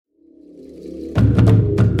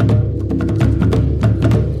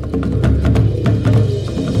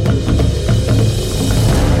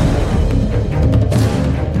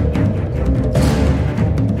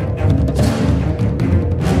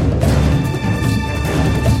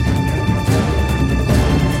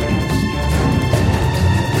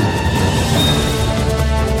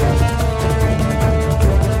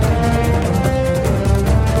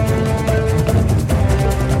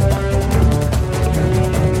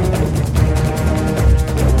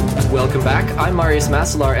Welcome back. I'm Marius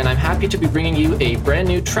Masalar, and I'm happy to be bringing you a brand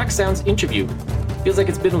new Trek Sounds interview. Feels like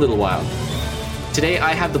it's been a little while. Today,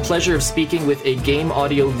 I have the pleasure of speaking with a game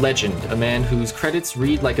audio legend, a man whose credits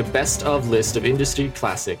read like a best-of list of industry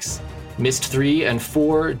classics. Myst 3 and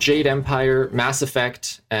 4, Jade Empire, Mass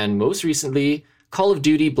Effect, and most recently, Call of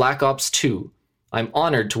Duty Black Ops 2. I'm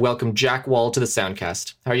honored to welcome Jack Wall to the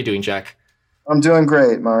Soundcast. How are you doing, Jack? I'm doing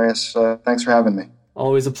great, Marius. Thanks for having me.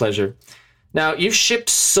 Always a pleasure. Now, you've shipped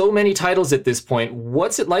so many titles at this point.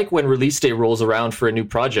 What's it like when release day rolls around for a new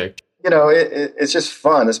project? You know, it's just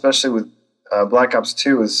fun, especially with Black Ops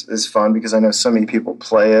 2 is fun because I know so many people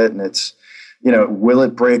play it, and it's, you know, will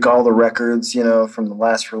it break all the records, you know, from the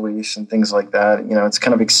last release and things like that. You know, it's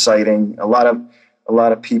kind of exciting. A lot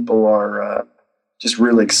of people are just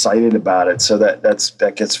really excited about it, so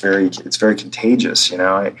it's very contagious. You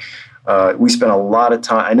know, we spent a lot of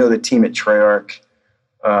time. I know the team at Treyarch.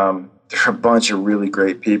 They're a bunch of really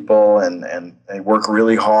great people, and they work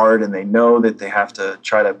really hard, and they know that they have to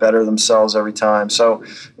try to better themselves every time. So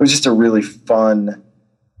it was just a really fun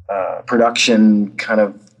production kind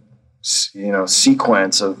of, you know,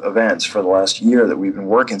 sequence of events for the last year that we've been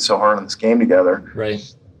working so hard on this game together. Right.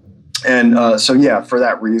 And so, yeah, for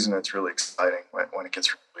that reason, it's really exciting when it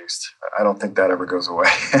gets released. I don't think that ever goes away.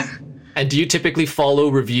 And do you typically follow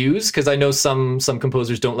reviews? Because I know some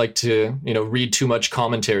composers don't like to, you know, read too much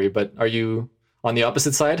commentary, but are you on the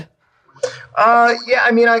opposite side? Yeah,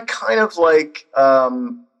 I mean, I kind of like,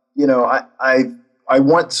 you know, I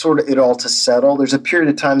want sort of it all to settle. There's a period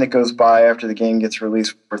of time that goes by after the game gets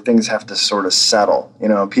released where things have to sort of settle. You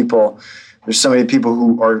know, there's so many people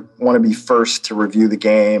who want to be first to review the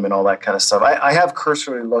game and all that kind of stuff. I have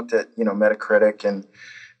cursorily looked at, you know, Metacritic and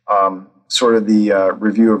sort of the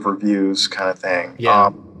review of reviews kind of thing.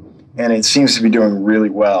 Yeah. And it seems to be doing really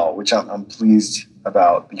well, which I'm pleased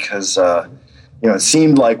about because, you know, it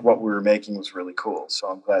seemed like what we were making was really cool. So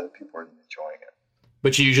I'm glad that people are enjoying it.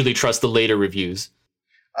 But you usually trust the later reviews?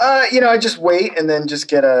 You know, I just wait and then just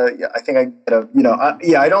get you know,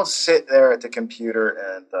 I don't sit there at the computer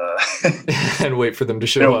and and wait for them to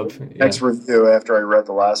show up. Next review after I read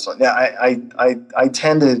the last one. Yeah, I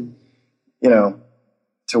tend to, you know,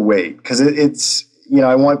 to wait because it's, you know,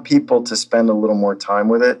 I want people to spend a little more time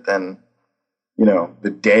with it than, you know, the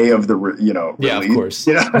day of the release. Yeah, of course.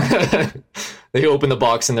 You know? They open the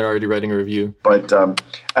box and they're already writing a review. But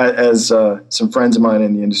as some friends of mine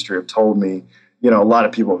in the industry have told me, you know, a lot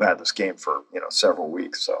of people have had this game for, you know, several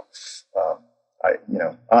weeks. So,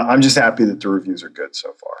 I'm just happy that the reviews are good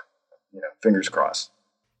so far. You know, fingers crossed.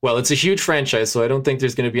 Well, it's a huge franchise, so I don't think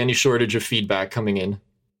there's going to be any shortage of feedback coming in.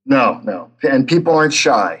 No. And people aren't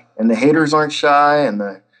shy. And the haters aren't shy. And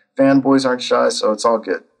the fanboys aren't shy. So it's all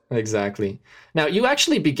good. Exactly. Now, you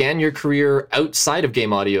actually began your career outside of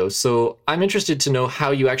game audio. So I'm interested to know how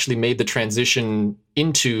you actually made the transition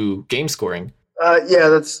into game scoring. Yeah,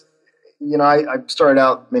 that's... You know, I started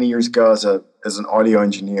out many years ago as an audio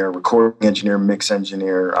engineer, recording engineer, mix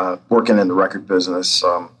engineer, working in the record business.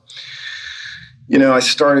 You know, I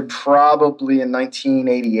started probably in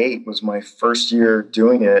 1988 was my first year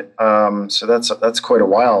doing it. So that's quite a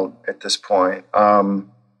while at this point. I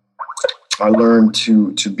learned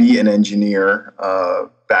to be an engineer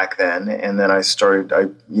back then, and then I started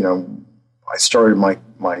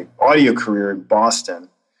my audio career in Boston,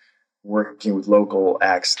 working with local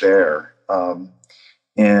acts there.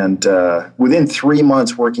 And within 3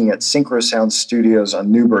 months working at Synchro Sound Studios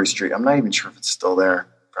on Newbury Street. I'm not even sure if it's still there,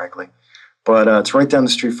 frankly. But it's right down the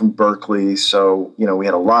street from Berkeley. So, you know, we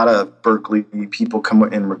had a lot of Berkeley people come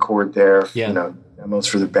and record there, yeah. You know, demos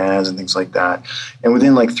for the bands and things like that. And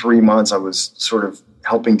within like 3 months, I was sort of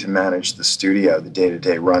helping to manage the studio, the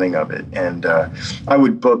day-to-day running of it. And I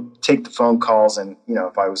would take the phone calls, and, you know,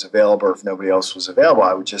 if I was available or if nobody else was available,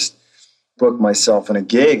 I would just book myself in a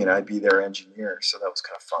gig and I'd be their engineer. So that was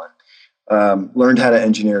kind of fun. Learned how to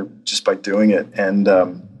engineer just by doing it, and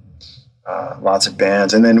lots of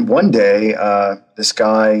bands. And then one day, this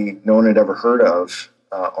guy no one had ever heard of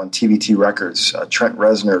on TVT Records, Trent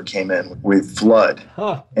Reznor, came in with Flood.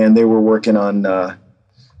 Huh. And they were working on the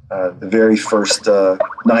very first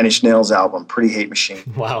Nine Inch Nails album, Pretty Hate Machine.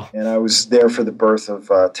 Wow. And I was there for the birth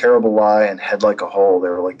of Terrible Lie and Head Like a Hole. They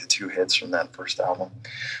were like the two hits from that first album.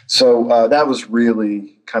 So that was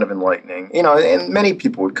really kind of enlightening. You know, and many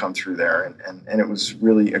people would come through there, and it was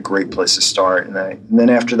really a great place to start. And then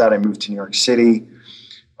after that, I moved to New York City,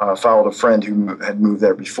 followed a friend who had moved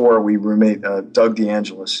there before. We roommate Doug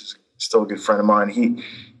DeAngelis, who's still a good friend of mine.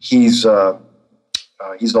 He's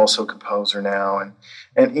He's also a composer now,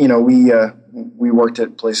 and we worked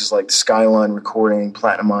at places like Skyline Recording,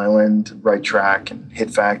 Platinum Island, Right Track, and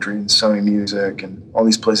Hit Factory, and Sony Music, and all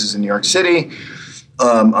these places in New York City.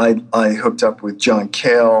 I hooked up with John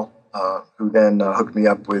Cale, who then hooked me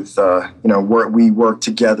up with we worked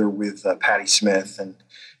together with Patti Smith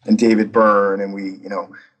and David Byrne, and we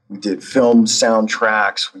did film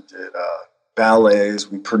soundtracks, we did ballets,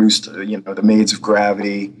 we produced the Maids of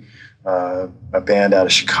Gravity, a band out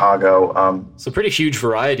of Chicago. So pretty huge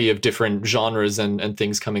variety of different genres and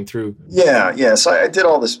things coming through. Yeah. So I did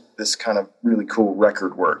all this kind of really cool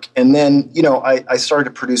record work, and then I started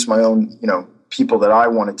to produce my own people that I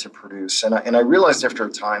wanted to produce, and I realized after a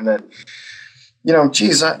time that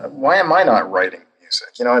why am I not writing music?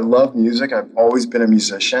 I love music. I've always been a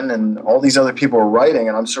musician, and all these other people are writing,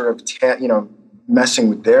 and I'm sort of messing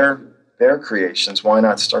with their creations. Why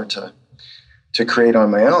not start to create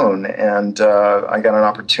on my own? And I got an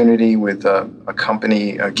opportunity with a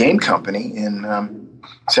game company in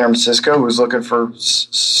San Francisco who was looking for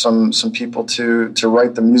some people to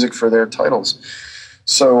write the music for their titles.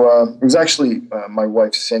 So it was actually my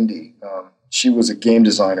wife, Cindy. She was a game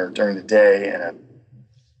designer during the day,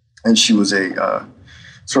 and she was a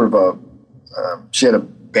she had a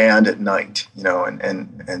band at night,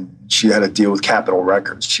 and she had to deal with Capitol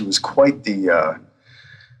Records. She was quite the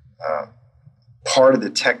part of the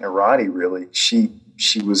technorati, really. She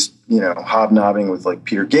was, hobnobbing with like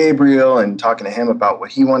Peter Gabriel and talking to him about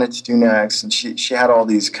what he wanted to do next. And she had all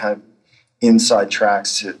these kind of inside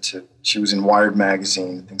tracks she was in Wired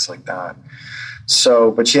magazine and things like that. So,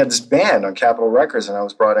 but she had this band on Capitol Records, and I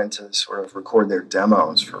was brought in to sort of record their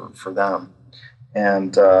demos for them.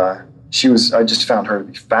 And I just found her to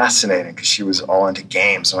be fascinating because she was all into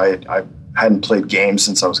games. And I hadn't played games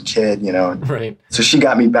since I was a kid, Right. So she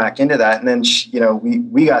got me back into that. And then,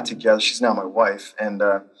 we got together. She's now my wife. And,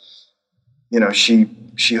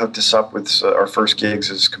 she hooked us up with our first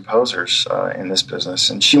gigs as composers in this business.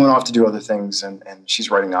 And she went off to do other things. And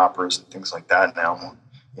she's writing operas and things like that now,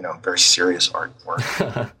 very serious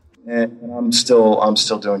artwork. and I'm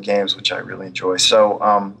still doing games, which I really enjoy.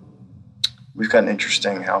 So we've got an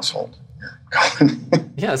interesting household.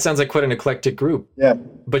 Yeah, it sounds like quite an eclectic group. Yeah.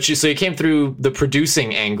 But so you came through the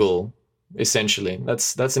producing angle, essentially.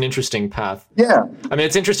 That's an interesting path. Yeah. I mean,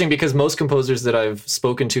 it's interesting because most composers that I've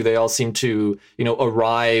spoken to, they all seem to,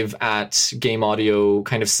 arrive at game audio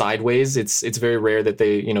kind of sideways. It's very rare that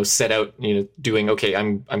they, set out, doing, okay,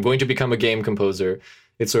 I'm going to become a game composer.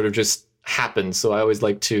 It sort of just happens. So I always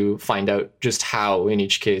like to find out just how in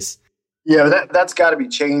each case. Yeah, that's got to be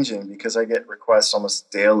changing because I get requests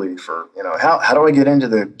almost daily for, how do I get into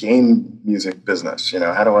the game music business?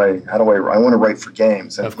 How do I want to write for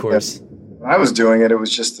games? And of course. When I was doing it, it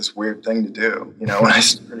was just this weird thing to do. When I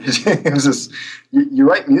started, it was this, you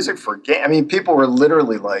write music for game. I mean, people were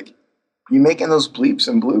literally like, you making those bleeps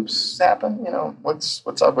and bloops happen?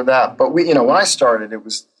 What's up with that? But when I started, it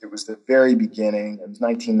was the very beginning. It was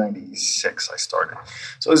 1996 I started.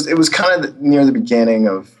 So it was kind of near the beginning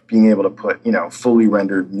of being able to put, fully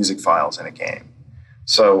rendered music files in a game.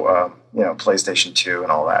 So, PlayStation 2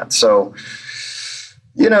 and all that. So,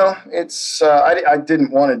 it's, I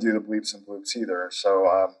didn't want to do the bleeps and bloops either. So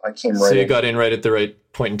I came right in. So you got in right at the right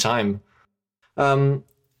point in time.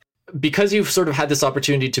 Because you've sort of had this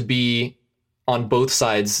opportunity to be on both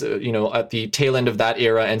sides, at the tail end of that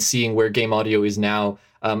era and seeing where game audio is now,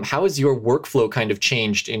 how has your workflow kind of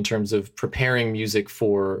changed in terms of preparing music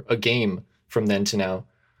for a game from then to now?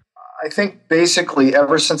 I think basically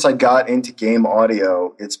ever since I got into game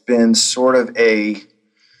audio, it's been sort of a,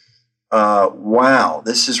 wow,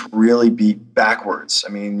 this is really beat backwards.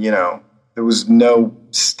 I mean, there was no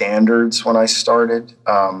standards when I started.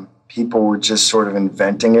 People were just sort of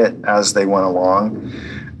inventing it as they went along.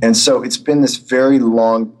 And so it's been this very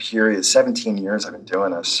long period, 17 years I've been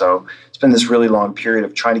doing this. So it's been this really long period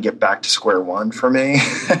of trying to get back to square one for me.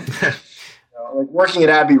 Like working at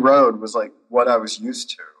Abbey Road was like what I was used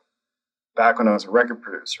to back when I was a record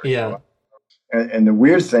producer. Yeah. And the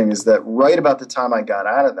weird thing is that right about the time I got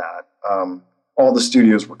out of that, all the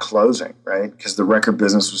studios were closing, right? Because the record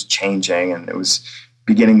business was changing and it was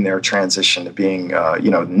beginning their transition to being,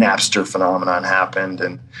 Napster phenomenon happened.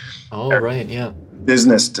 And right, yeah.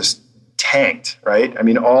 Business just tanked, right? I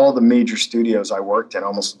mean, all the major studios I worked in,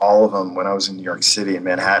 almost all of them when I was in New York City and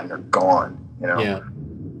Manhattan are gone, Yeah.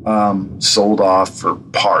 Sold off for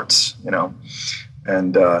parts,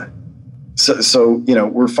 and so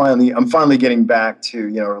I'm finally getting back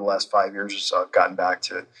to, over the last 5 years or so, I've gotten back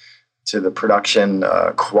to the production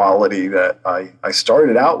quality that I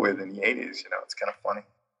started out with in the 80s. It's kind of funny.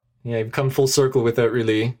 Yeah, you've come full circle without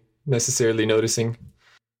really necessarily noticing.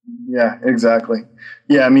 Yeah, exactly.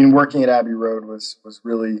 Yeah, I mean, working at Abbey Road was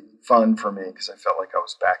really fun for me because I felt like I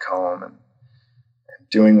was back home and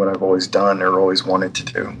doing what I've always done or always wanted to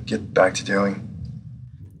do, get back to doing.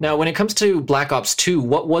 Now, when it comes to Black Ops 2,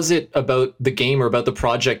 what was it about the game or about the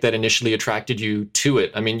project that initially attracted you to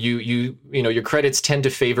it? I mean, you know, your credits tend to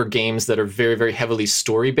favor games that are very, very heavily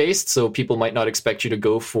story based, so people might not expect you to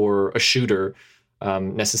go for a shooter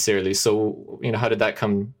necessarily. So, you know, how did that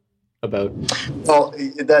come about? Well,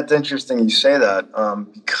 that's interesting you say that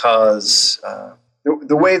because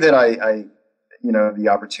the way that I, you know, the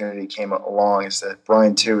opportunity came along is that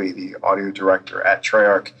Brian Toohey, the audio director at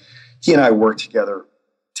Treyarch, he and I worked together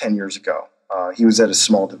 10 years ago. He was at a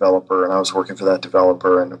small developer and I was working for that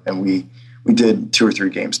developer, and we did 2 or 3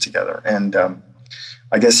 games together. And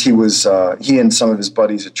I guess he and some of his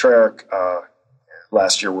buddies at Treyarch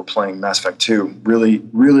last year were playing Mass Effect 2. Really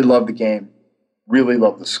loved the game, really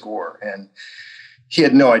loved the score. And he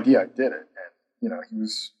had no idea I did it. And, you know, he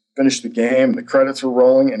was finished the game, the credits were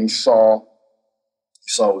rolling, and he saw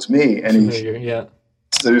it was me. And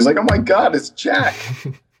so he was like, "Oh my God, it's Jack."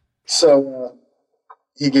 So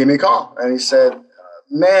he gave me a call and he said,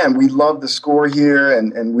 "Man, we love the score here,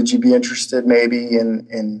 and would you be interested maybe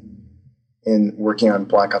in working on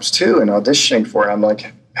Black Ops 2 and auditioning for it?" I'm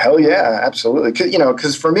like, "Hell yeah, absolutely!"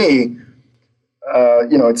 Because for me,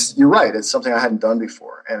 you're right. It's something I hadn't done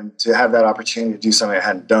before, and to have that opportunity to do something I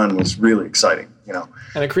hadn't done was really exciting. You know,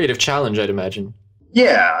 and a creative challenge, I'd imagine.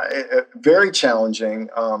 Yeah, very challenging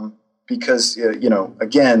because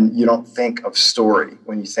again, you don't think of story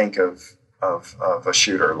when you think of a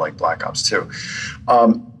shooter like Black Ops 2.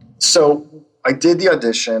 So I did the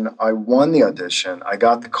audition. I won the audition. I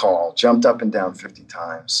got the call, jumped up and down 50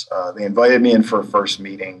 times. They invited me in for a first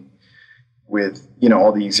meeting with,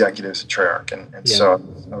 all the executives at Treyarch. And so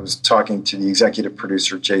I was talking to the executive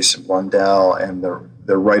producer, Jason Blundell, and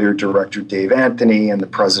the writer-director, Dave Anthony, and the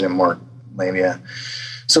president, Mark Lamia.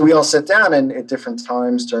 So we all sat down and at different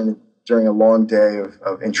times during a long day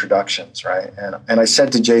of introductions, right? And I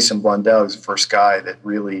said to Jason Blundell, who's the first guy that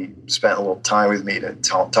really spent a little time with me to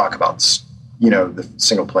talk about, the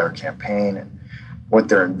single-player campaign and what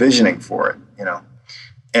they're envisioning for it,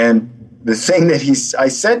 And the thing that I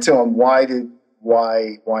said to him, why me?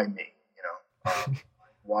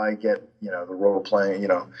 Why get, the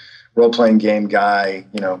role-playing game guy,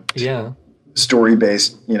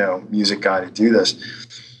 story-based, music guy to do this?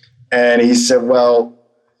 And he said, well,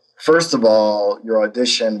 first of all, your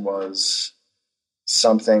audition was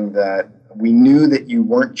something that we knew that you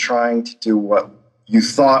weren't trying to do what you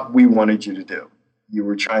thought we wanted you to do.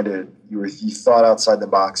 You thought outside the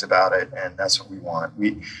box about it, and that's what we want.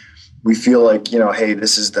 We feel like, hey,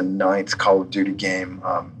 this is the 9th Call of Duty game.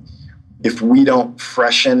 If we don't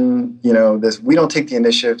freshen, this, we don't take the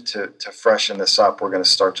initiative to freshen this up, we're going to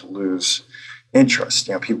start to lose interest.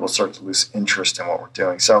 People start to lose interest in what we're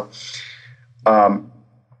doing. So,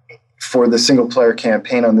 for the single player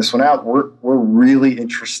campaign on this one out, we're really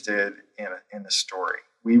interested in the story.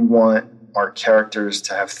 We want our characters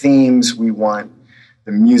to have themes. We want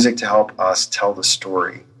the music to help us tell the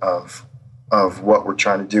story of what we're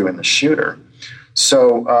trying to do in the shooter.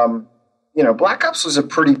 So, Black Ops was a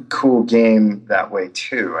pretty cool game that way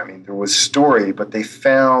too. I mean, there was story, but they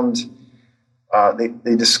found,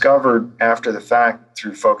 they discovered after the fact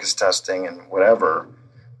through focus testing and whatever,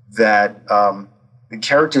 that the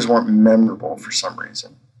characters weren't memorable for some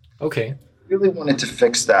reason. Okay. Really wanted to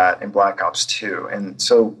fix that in Black Ops 2. And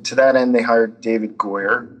so to that end, they hired David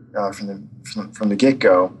Goyer from the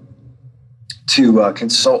get-go to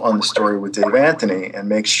consult on the story with Dave Anthony and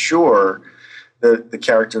make sure that the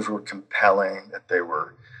characters were compelling, that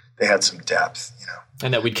they had some depth,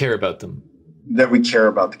 And that we'd care about them. That we care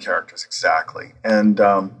about the characters, exactly. And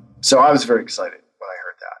so I was very excited when I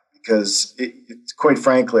heard that because, quite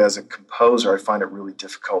frankly, as a composer, I find it really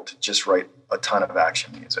difficult to just write a ton of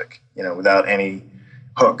action music, without any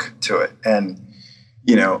hook to it. And,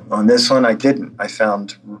 on this one, I didn't. I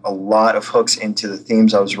found a lot of hooks into the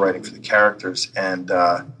themes I was writing for the characters. And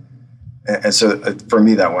so for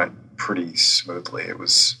me, that went pretty smoothly.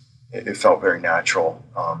 It felt very natural.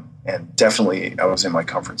 And definitely I was in my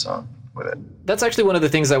comfort zone with it. That's actually one of the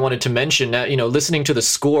things I wanted to mention. Now, listening to the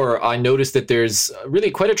score, I noticed that there's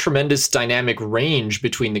really quite a tremendous dynamic range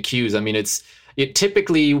between the cues. I mean, it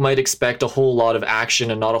typically you might expect a whole lot of action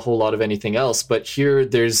and not a whole lot of anything else, but here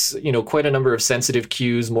there's quite a number of sensitive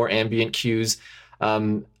cues, more ambient cues.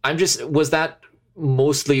 Was that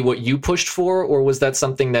mostly what you pushed for, or was that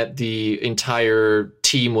something that the entire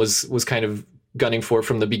team was kind of gunning for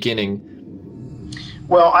from the beginning?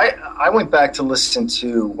 Well, I went back to listen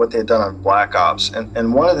to what they had done on Black Ops,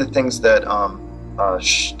 and one of the things that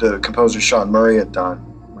the composer Sean Murray had done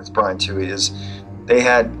with Brian Toohey is they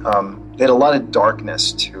had a lot of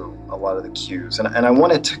darkness to a lot of the cues, and I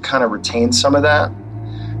wanted to kind of retain some of that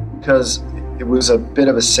because it was a bit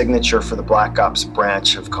of a signature for the Black Ops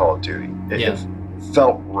branch of Call of Duty. It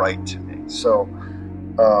felt right to me. So,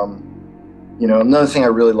 another thing I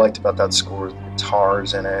really liked about that score was the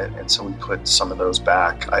guitars in it, and so we put some of those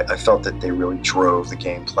back. I felt that they really drove the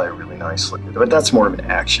gameplay really nicely. But that's more of an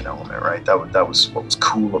action element, right? That was what was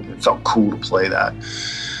cool. It felt cool to play that.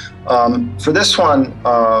 For this one,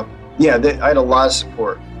 I had a lot of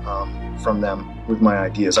support from them with my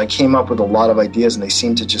ideas. I came up with a lot of ideas, and they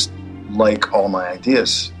seemed to just like all my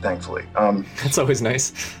ideas, thankfully. That's always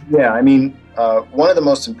nice. Yeah, I mean, one of the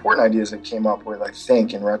most important ideas I came up with, I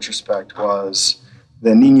think, in retrospect, was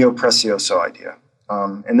the Nino Precioso idea.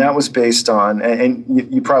 And that was based on, and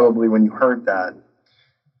you probably, when you heard that,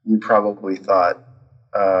 you probably thought,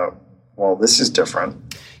 well, this is different.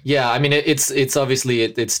 Yeah, I mean, it's obviously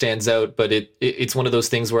it stands out, but it's one of those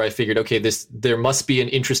things where I figured, okay, there must be an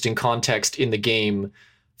interesting context in the game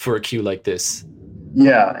for a cue like this.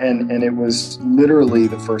 Yeah, and it was literally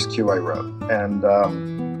the first cue I wrote, and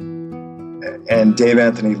Dave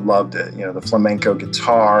Anthony loved it. You know, the flamenco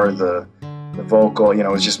guitar, the vocal. You know,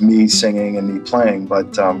 it was just me singing and me playing.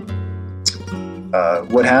 But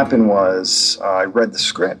what happened was I read the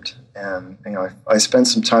script. And, I spent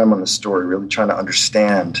some time on the story, really trying to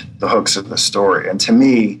understand the hooks of the story. And to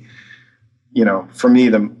me, for me,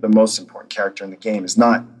 the most important character in the game is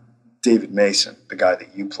not David Mason, the guy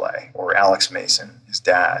that you play, or Alex Mason, his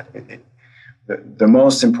dad. The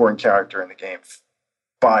most important character in the game,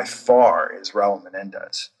 by far, is Raul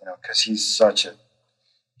Menendez. Because he's such a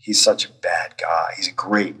bad guy. He's a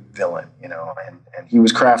great villain. And he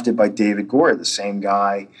was crafted by David Goyer, the same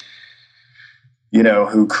guy,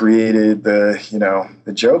 who created the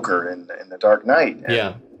Joker in The Dark Knight.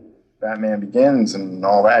 And Batman Begins and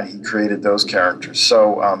all that. He created those characters.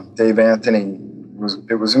 So Dave Anthony,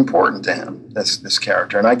 it was important to him, this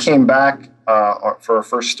character. And I came back for our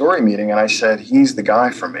first story meeting, and I said, he's the guy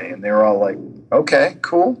for me. And they were all like, okay,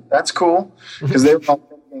 cool. That's cool. Because they were all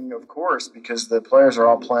thinking, of course, because the players are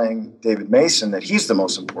all playing David Mason, that he's the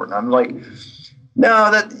most important. I'm like,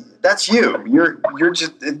 no, that's you. You're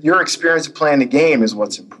just, your experience of playing the game is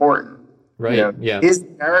what's important. Right. His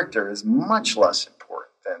character is much less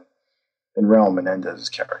important than Raul Menendez's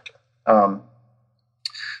character.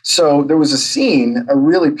 So there was a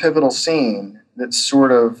really pivotal scene that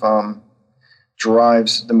sort of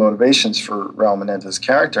drives the motivations for Raul Menendez's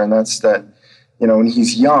character, and that's that when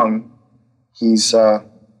he's young, he's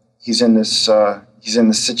in this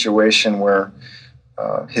situation where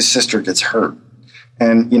his sister gets hurt.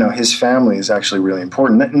 And, his family is actually really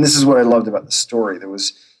important. And this is what I loved about the story.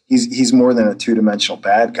 He's more than a two-dimensional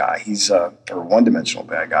bad guy. Or one-dimensional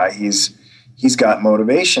bad guy. He's got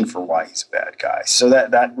motivation for why he's a bad guy. So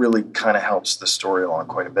that really kind of helps the story along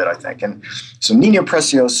quite a bit, I think. And so Nino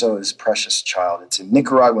Precioso is Precious Child. It's a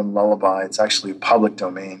Nicaraguan lullaby. It's actually a public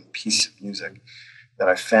domain piece of music that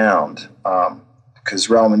I found because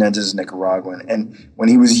Raul Menendez is Nicaraguan. And when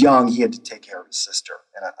he was young, he had to take care of his sister.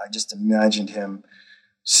 And I just imagined him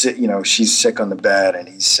she's sick on the bed and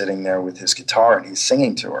he's sitting there with his guitar and he's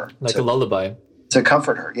singing to her. Like a lullaby. To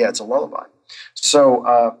comfort her. Yeah, it's a lullaby. So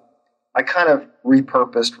I kind of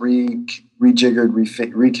repurposed, rejiggered,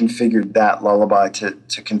 reconfigured that lullaby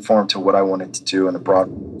to conform to what I wanted to do in a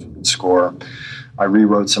broad score. I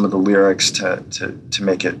rewrote some of the lyrics to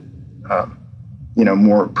make it,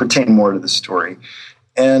 pertain more to the story.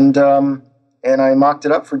 And I mocked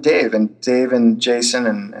it up for Dave and Jason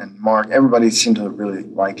and Mark. Everybody seemed to really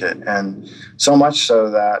like it. And so much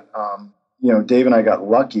so that, Dave and I got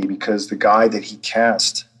lucky because the guy that he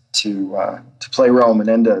cast to play Raul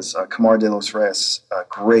Menendez, Camar de los Reyes,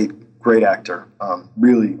 great actor,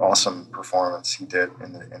 really awesome performance he did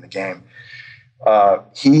in the game.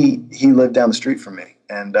 He lived down the street from me.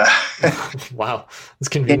 And wow, that's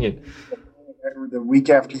convenient. The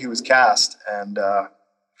week after he was cast,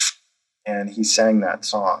 and he sang that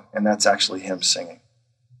song, and that's actually him singing.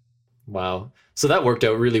 Wow. So that worked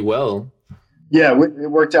out really well. Yeah,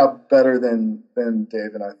 it worked out better than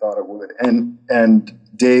Dave and I thought it would. And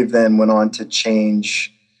Dave then went on to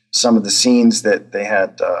change some of the scenes that they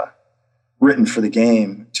had written for the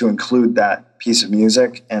game to include that piece of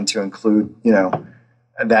music and to include,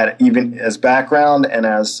 that even as background and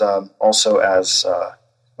as also as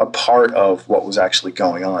a part of what was actually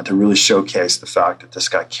going on, to really showcase the fact that this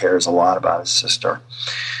guy cares a lot about his sister.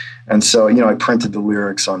 And so, I printed the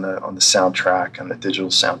lyrics on the soundtrack and the digital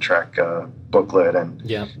soundtrack booklet, and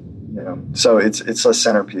so it's a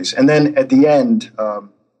centerpiece. And then at the end,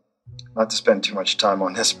 not to spend too much time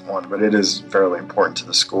on this one, but it is fairly important to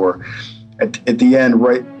the score. At the end,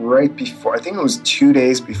 right before, I think it was 2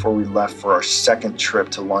 days before we left for our second trip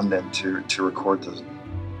to London to record the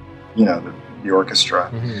orchestra.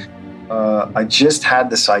 Mm-hmm. I just had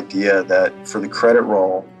this idea that for the credit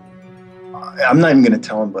roll, I'm not even going to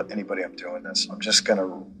tell anybody I'm doing this. I'm just going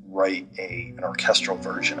to write an orchestral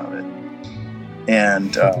version of it.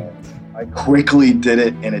 And I quickly did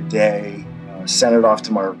it in a day, sent it off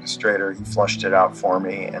to my orchestrator. He flushed it out for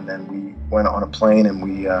me, and then we went on a plane and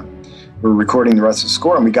we were recording the rest of the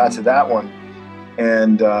score, and we got to that one.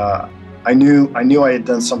 And I knew I had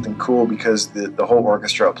done something cool because the whole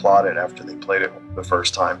orchestra applauded after they played it the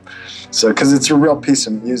first time. So, because it's a real piece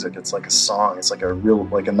of music, it's like a song. It's like a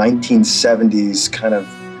 1970s kind of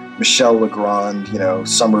Michel Legrand,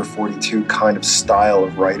 Summer 42 kind of style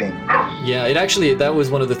of writing. Yeah, that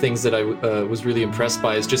was one of the things that I was really impressed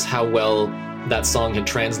by, is just how well that song had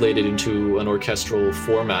translated into an orchestral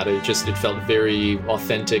format. It felt very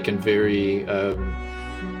authentic and very,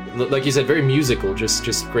 like you said, very musical,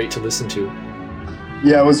 just great to listen to.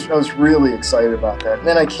 Yeah, I was really excited about that. And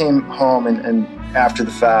then I came home and after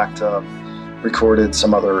the fact, recorded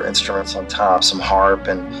some other instruments on top, some harp,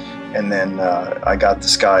 and then I found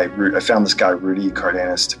this guy, Rudy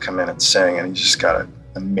Cardenas, to come in and sing, and he just got an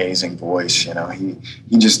amazing voice. He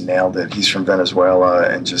just nailed it. He's from Venezuela,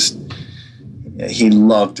 and he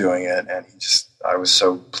loved doing it, and I was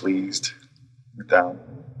so pleased with that.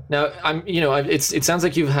 Now, it sounds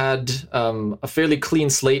like you've had a fairly clean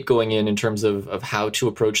slate going in terms of how to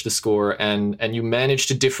approach the score, and you managed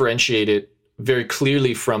to differentiate it very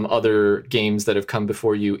clearly from other games that have come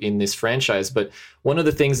before you in this franchise. But one of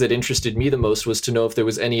the things that interested me the most was to know if there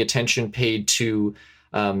was any attention paid to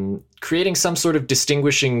creating some sort of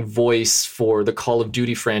distinguishing voice for the Call of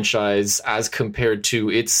Duty franchise as compared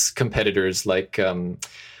to its competitors like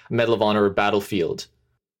Medal of Honor or Battlefield.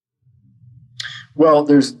 Well,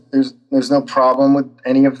 there's no problem with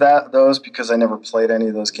any of those, because I never played any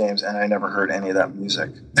of those games and I never heard any of that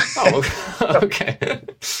music. Oh, okay.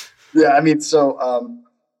 Yeah, I mean, so, I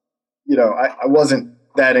wasn't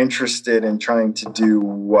that interested in trying to do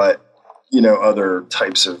what, other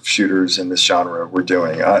types of shooters in this genre were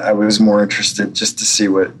doing. I was more interested just to see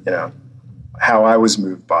what, how I was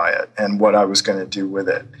moved by it and what I was going to do with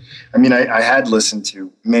it. I mean, I had listened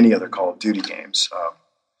to many other Call of Duty games.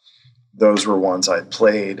 Those were ones I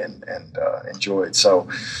played and enjoyed. So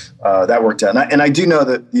that worked out. And I do know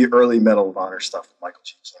that the early Medal of Honor stuff with Michael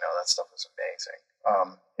Giacchino, that stuff was amazing.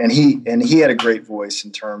 And he had a great voice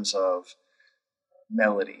in terms of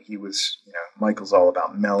melody. He was, Michael's all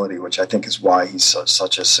about melody, which I think is why he's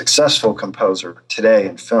such a successful composer today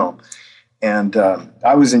in film. And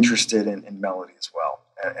I was interested in melody as well.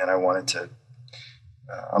 And I wanted to,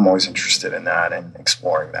 I'm always interested in that and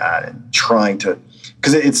exploring that and trying to,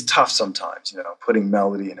 because it's tough sometimes, putting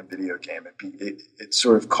melody in a video game. It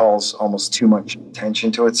sort of calls almost too much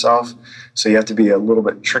attention to itself. So you have to be a little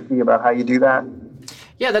bit tricky about how you do that.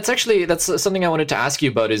 Yeah, that's something I wanted to ask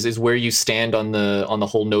you about is where you stand on the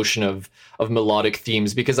whole notion of melodic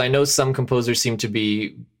themes, because I know some composers seem to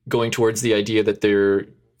be going towards the idea that they're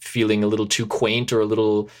feeling a little too quaint or a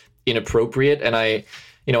little inappropriate, and I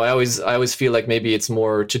always feel like maybe it's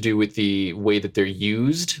more to do with the way that they're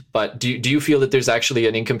used. But do you feel that there's actually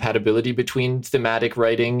an incompatibility between thematic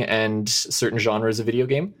writing and certain genres of video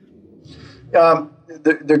game?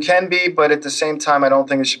 There can be, but at the same time, I don't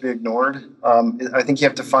think it should be ignored. I think you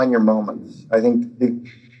have to find your moments. I think,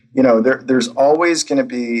 there's always going to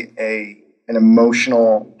be an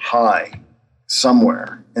emotional high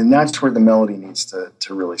somewhere, and that's where the melody needs to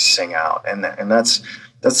really sing out, and that's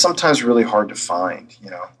sometimes really hard to find.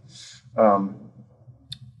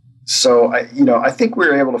 So I think we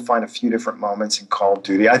were able to find a few different moments in Call of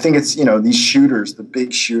Duty. I think it's these shooters, the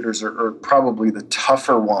big shooters, are probably the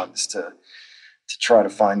tougher ones to try to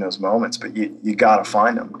find those moments, but you got to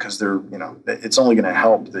find them, because they're, it's only going to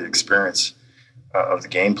help the experience of the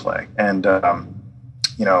gameplay. And,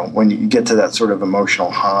 when you get to that sort of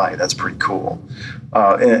emotional high, that's pretty cool.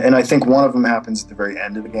 And I think one of them happens at the very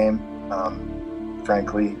end of the game.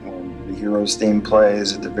 Frankly, when the hero's theme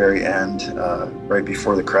plays at the very end, right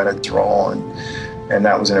before the credits roll. And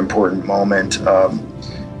that was an important moment.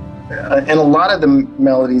 And a lot of the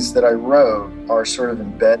melodies that I wrote are sort of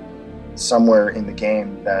embedded somewhere in the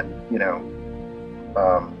game that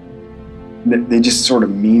they just sort of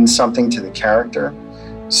mean something to the character.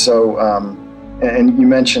 So and you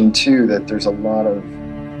mentioned too that there's a lot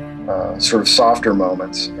of sort of softer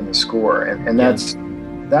moments in the score, and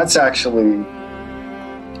that's actually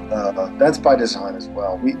that's by design as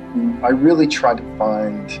well. I really tried to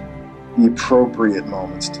find the appropriate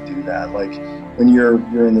moments to do that. Like when you're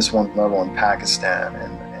in this one level in Pakistan,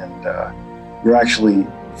 and you're actually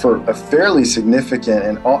for a fairly significant,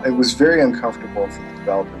 and it was very uncomfortable for the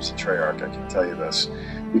developers at Treyarch. I can tell you this,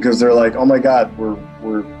 because they're like, oh my God,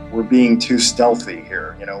 we're being too stealthy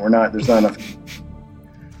here. You know, we're not. There's not enough.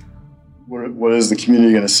 What is the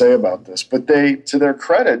community going to say about this? But they, to their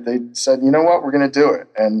credit, they said, you know what, we're going to do it.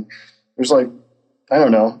 And there's like, I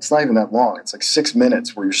don't know, it's not even that long. It's like 6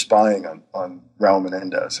 minutes where you're spying on Raul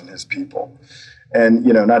Menendez and his people. And,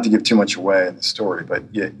 you know, not to give too much away in the story, but,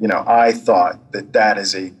 you know, I thought that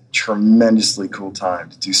is a tremendously cool time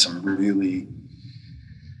to do some really,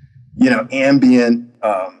 you know, ambient,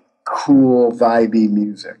 cool, vibey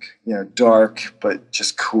music, you know, dark, but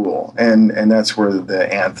just cool. And that's where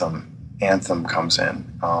the anthem comes in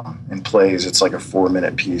and plays. It's like a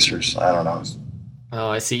 4-minute piece, or I don't know. Oh,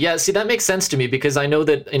 I see. Yeah, see, that makes sense to me, because I know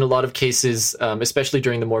that in a lot of cases, especially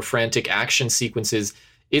during the more frantic action sequences,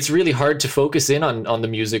 it's really hard to focus in on the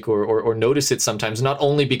music or notice it sometimes, not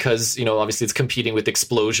only because, you know, obviously it's competing with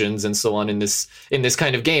explosions and so on in this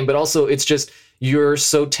kind of game, but also it's just you're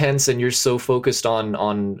so tense and you're so focused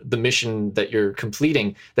on the mission that you're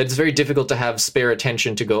completing that it's very difficult to have spare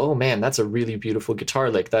attention to go, oh man, that's a really beautiful guitar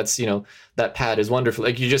lick. That's, you know, that pad is wonderful.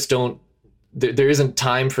 Like you just don't, there isn't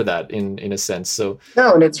time for that in a sense. So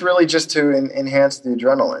no, and it's really just to enhance the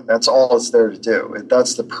adrenaline. That's all it's there to do.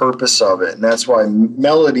 That's the purpose of it, and that's why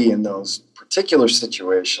melody in those particular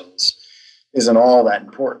situations isn't all that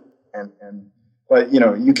important. But you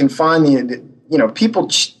know, you can find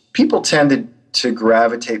people tend to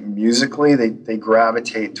gravitate musically. They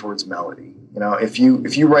gravitate towards melody. You know, if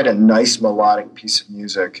you write a nice melodic piece of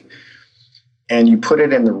music and you put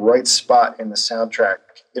it in the right spot in the soundtrack,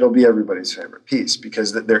 it'll be everybody's favorite piece,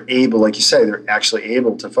 because they're able, like you say, they're actually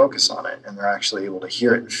able to focus on it, and they're actually able to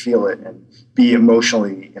hear it and feel it and be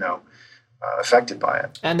emotionally, you know, affected by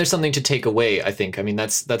it. And there's something to take away, I think. I mean,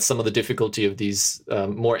 that's some of the difficulty of these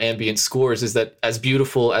more ambient scores, is that as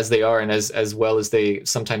beautiful as they are and as well as they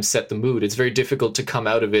sometimes set the mood, it's very difficult to come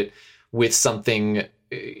out of it with something,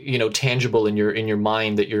 you know, tangible in your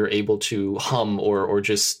mind that you're able to hum or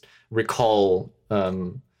just recall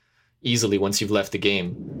easily once you've left the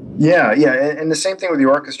game. Yeah, and the same thing with the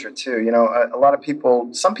orchestra too. You know, a lot of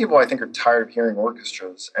people, some people I think are tired of hearing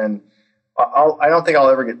orchestras, and I don't think I'll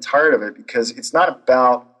ever get tired of it, because it's not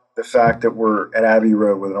about the fact that we're at Abbey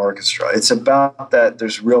Road with an orchestra. It's about that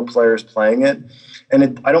there's real players playing it,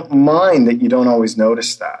 and I don't mind that you don't always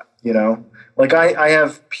notice that. You know, like I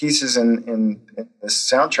have pieces in this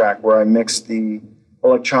soundtrack where I mix the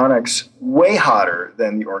electronics way hotter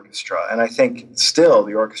than the orchestra, and I think still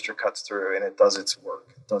the orchestra cuts through and it does its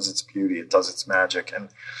work, it does its beauty, it does its magic. And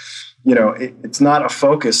you know, it's not a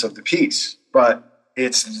focus of the piece, but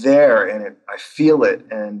it's there, and I feel it,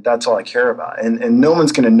 and that's all I care about. And no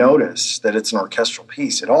one's going to notice that it's an orchestral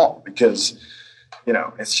piece at all, because you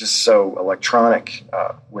know, it's just so electronic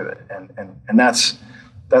with it, and that's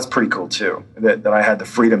pretty cool too, that I had the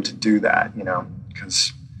freedom to do that, you know,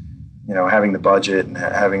 because you know, having the budget and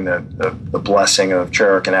having the blessing of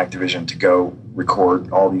Treyarch and Activision to go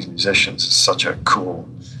record all these musicians is such a cool,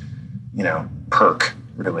 you know, perk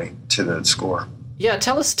really to the score. Yeah,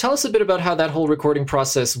 tell us a bit about how that whole recording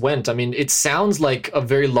process went. I mean, it sounds like a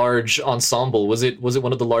very large ensemble. Was it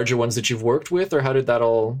one of the larger ones that you've worked with, or how did that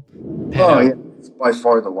all pan out? Yeah, it's by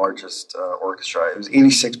far the largest orchestra. It was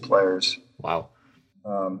 86 players. Wow.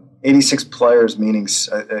 86 players, meaning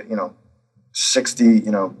you know, 60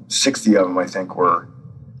 of them I think were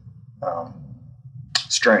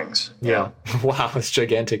strings. Yeah. Wow, it's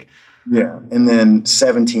gigantic. Yeah, and then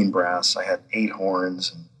 17 brass. I had 8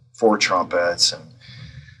 horns and 4 trumpets and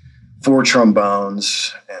 4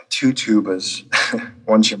 trombones and 2 tubas,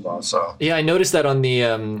 1 chimbasso. Yeah, I noticed that on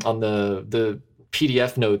the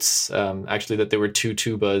PDF notes, actually, that there were 2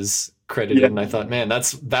 tubas credited, and I thought, man,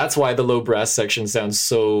 that's why the low brass section sounds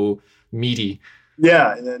so meaty.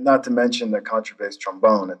 Yeah, and not to mention the contrabass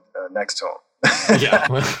trombone next to him. Yeah.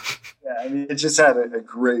 Yeah, I mean, it just had a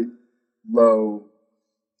great low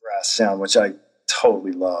brass sound, which I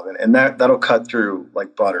totally love, and that'll cut through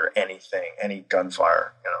like butter anything, any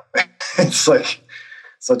gunfire. You know, it's like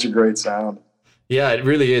such a great sound. Yeah, it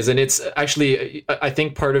really is, and it's actually, I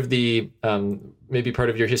think, part of the maybe part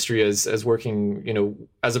of your history as working, you know,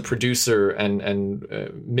 as a producer and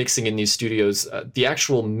mixing in these studios. The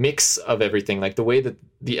actual mix of everything, like the way that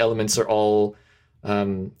the elements are all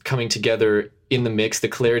coming together in the mix, the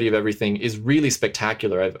clarity of everything is really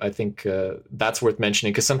spectacular. I think that's worth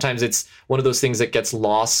mentioning, because sometimes it's one of those things that gets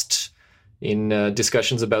lost in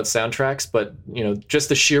discussions about soundtracks. But you know, just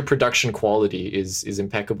the sheer production quality is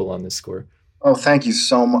impeccable on this score. Oh, thank you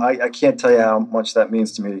so much. I can't tell you how much that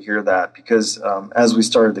means to me to hear that because as we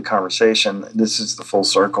started the conversation, this is the full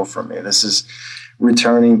circle for me. This is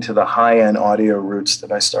returning to the high end audio roots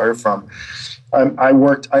that I started from.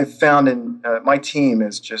 I found in my team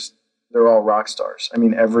is just, they're all rock stars. I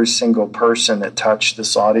mean, every single person that touched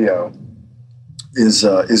this audio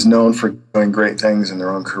is known for doing great things in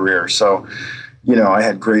their own career. So, I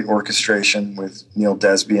had great orchestration with Neil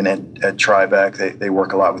Desby and Ed Tribeck. They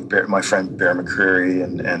work a lot with my friend Bear McCreary,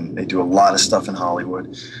 and they do a lot of stuff in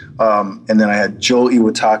Hollywood. And then I had Joel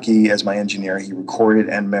Iwataki as my engineer. He recorded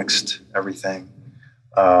and mixed everything.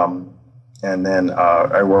 And then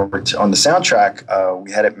I worked on the soundtrack.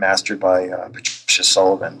 We had it mastered by Patricia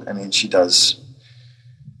Sullivan. I mean, she does,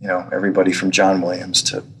 everybody from John Williams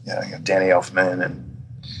to Danny Elfman and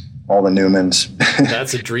all the Newmans.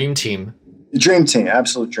 That's a dream team. Dream team,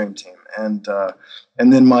 absolute dream team. And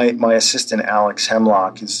then my assistant Alex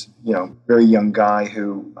Hemlock is very young guy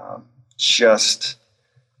who just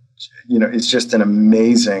is just an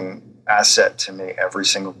amazing asset to me every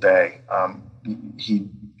single day.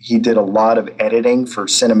 He did a lot of editing for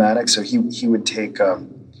cinematics, so he would take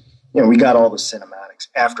we got all the cinematics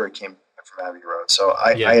after I came back from Abbey Road, so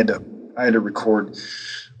I had to record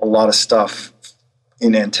a lot of stuff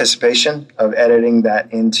in anticipation of editing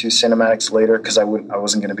that into cinematics later because I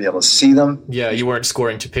wasn't going to be able to see them. Yeah, you weren't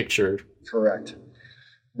scoring to picture. Correct.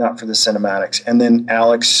 Not for the cinematics. And then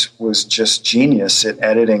Alex was just genius at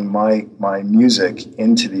editing my music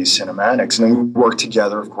into these cinematics. And then we worked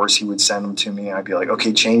together. Of course, he would send them to me. I'd be like,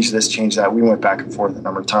 okay, change this, change that. We went back and forth a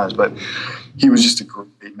number of times, but he was just a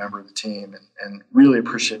great member of the team and really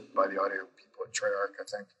appreciated by the audio people at Treyarch, I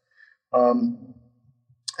think.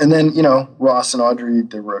 And then, Ross and Audrey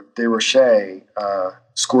DeRoche,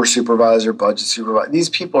 score supervisor, budget supervisor. These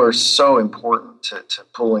people are so important to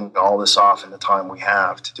pulling all this off in the time we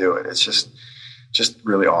have to do it. It's just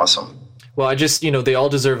really awesome. Well, I just, they all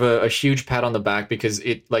deserve a huge pat on the back because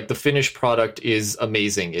the finished product is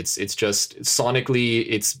amazing. It's just sonically,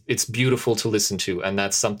 it's beautiful to listen to. And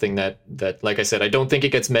that's something that, like I said, I don't think it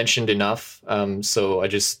gets mentioned enough. So I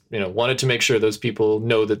just, wanted to make sure those people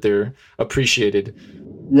know that they're appreciated.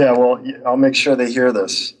 Yeah, well, I'll make sure they hear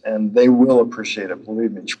this, and they will appreciate it.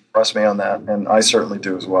 Believe me, trust me on that, and I certainly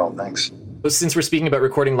do as well. Thanks. Since we're speaking about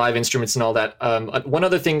recording live instruments and all that, one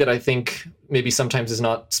other thing that I think maybe sometimes is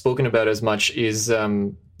not spoken about as much is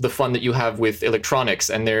the fun that you have with electronics,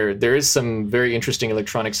 and there is some very interesting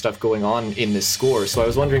electronic stuff going on in this score. So I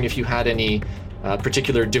was wondering if you had any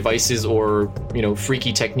particular devices or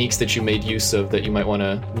freaky techniques that you made use of that you might want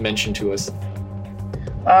to mention to us.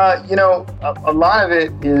 A lot of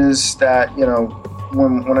it is that,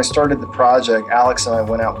 when I started the project, Alex and I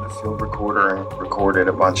went out with a field recorder and recorded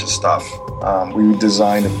a bunch of stuff. We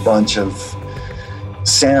designed a bunch of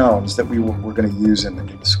sounds that we were going to use in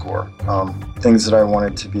the score. Things that I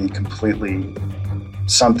wanted to be completely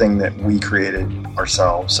something that we created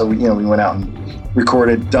ourselves. So we went out and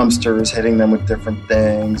recorded dumpsters, hitting them with different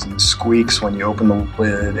things, and squeaks when you open the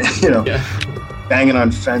lid, banging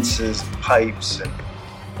on fences, and pipes, and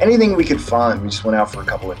anything we could find. We just went out for a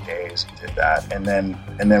couple of days and did that, and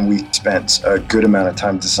then we spent a good amount of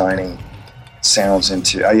time designing sounds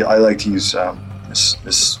into. I like to use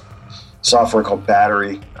this software called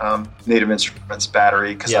Battery, Native Instruments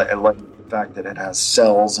Battery, because I like the fact that it has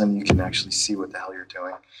cells and you can actually see what the hell you're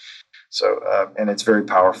doing. So and it's very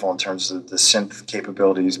powerful in terms of the synth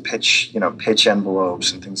capabilities, pitch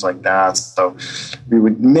envelopes and things like that. So we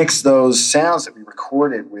would mix those sounds that we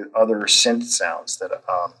recorded with other synth sounds that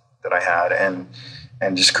I had,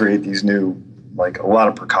 and just create these new, like a lot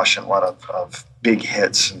of percussion, a lot of big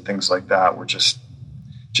hits and things like that were just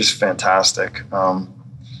fantastic.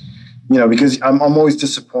 Because I'm always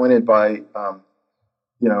disappointed by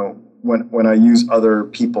when I use other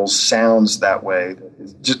people's sounds that way,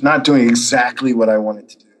 it's just not doing exactly what I wanted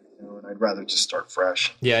to do. And I'd rather just start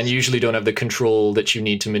fresh. Yeah, and you usually don't have the control that you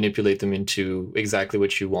need to manipulate them into exactly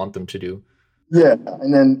what you want them to do. Yeah,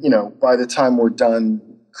 and then, by the time we're done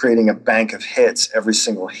creating a bank of hits, every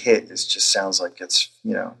single hit just sounds like it's,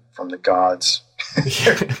 from the gods.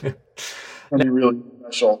 It'd be really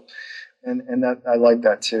special. And that I like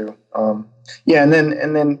that too. And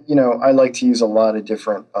then I like to use a lot of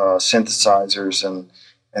different synthesizers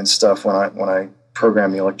and stuff when I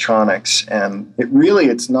program the electronics. And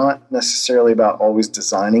it's not necessarily about always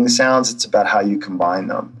designing sounds. It's about how you combine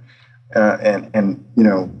them, and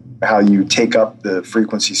how you take up the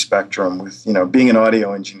frequency spectrum. With being an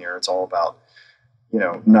audio engineer, it's all about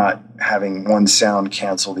not having one sound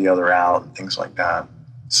cancel the other out and things like that.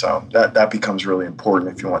 So that becomes really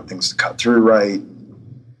important if you want things to cut through right.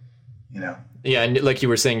 Yeah, and like you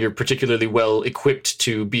were saying, you're particularly well equipped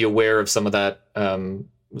to be aware of some of that, some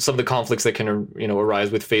of the conflicts that can,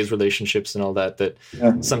 arise with phase relationships and all that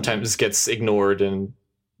sometimes gets ignored, and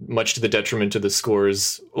much to the detriment of the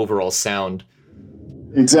score's overall sound.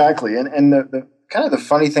 Exactly, and the kind of the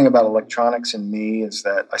funny thing about electronics and me is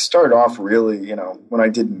that I started off really, when I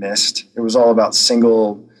did Myst, it was all about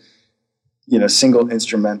single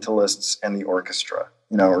instrumentalists and the orchestra,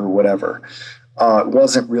 or whatever. It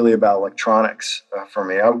wasn't really about electronics for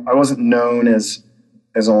me. I wasn't known as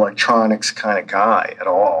an electronics kind of guy at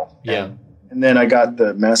all. Yeah. And then I got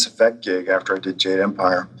the Mass Effect gig after I did Jade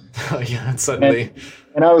Empire. Yeah, suddenly.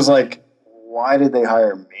 And I was like, why did they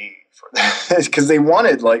hire me for this? Because they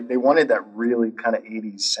wanted that really kind of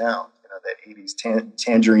 80s sound, that 80s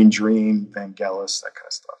Tangerine Dream, Vangelis, that kind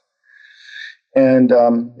of stuff. And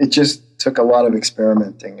it just took a lot of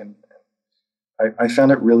experimenting, and I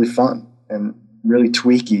found it really fun and really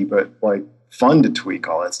tweaky, but like fun to tweak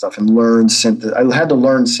all that stuff and learn synthesis. I had to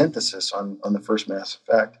learn synthesis on the first Mass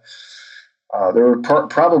Effect. There were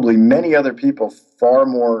probably many other people far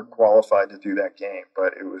more qualified to do that game,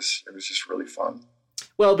 but it was just really fun.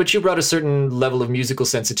 Well, but you brought a certain level of musical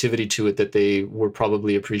sensitivity to it that they were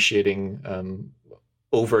probably appreciating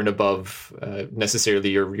over and above necessarily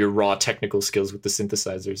your raw technical skills with the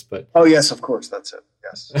synthesizers. But oh yes, of course, that's it.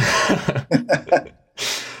 Yes.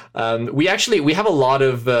 We have a lot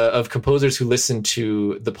of composers who listen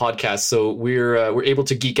to the podcast, so we're able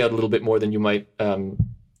to geek out a little bit more than you might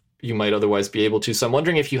otherwise be able to. So I'm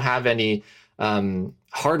wondering if you have any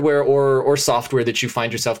hardware or software that you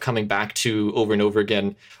find yourself coming back to over and over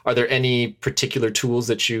again. Are there any particular tools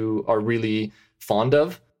that you are really fond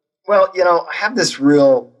of? Well, I have this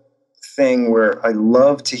real thing where I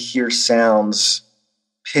love to hear sounds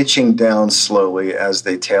pitching down slowly as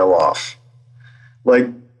they tail off. Like,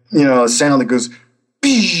 a sound that goes,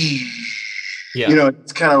 yeah.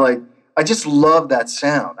 It's kind of like, I just love that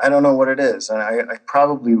sound. I don't know what it is. And I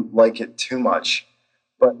probably like it too much,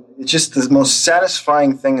 but it's just the most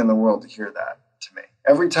satisfying thing in the world to hear that to me.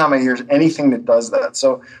 Every time I hear anything that does that.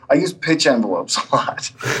 So I use pitch envelopes a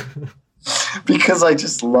lot because I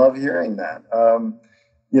just love hearing that. And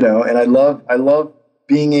I love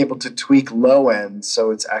being able to tweak low end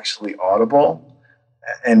so it's actually audible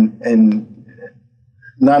and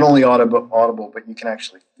not only audible, but you can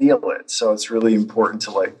actually feel it. So it's really important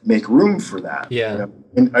to make room for that. Yeah.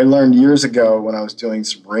 And I learned years ago when I was doing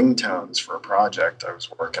some ringtones for a project I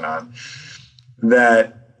was working on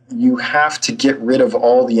that you have to get rid of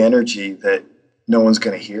all the energy that no one's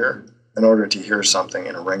going to hear in order to hear something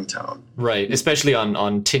in a ringtone. Right. Especially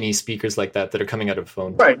on tinny speakers like that are coming out of a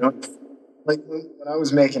phone. Right. Like when I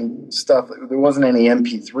was making stuff, there wasn't any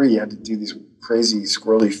MP3. You had to do these crazy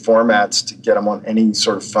squirrely formats to get them on any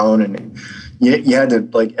sort of phone. And you had to,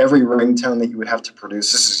 every ringtone that you would have to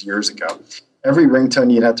produce, this is years ago, every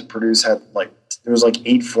ringtone you'd have to produce had there was 8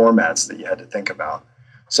 formats that you had to think about.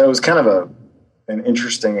 So it was kind of an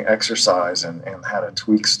interesting exercise and how to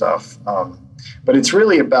tweak stuff. But it's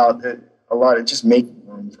really about just making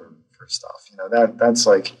room for stuff. That's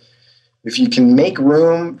like, if you can make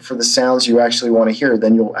room for the sounds you actually want to hear,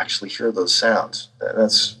 then you'll actually hear those sounds.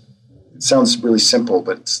 It sounds really simple,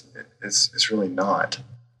 but it's really not.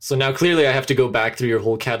 So now clearly I have to go back through your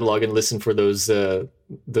whole catalog and listen for those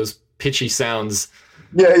pitchy sounds.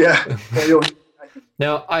 Yeah.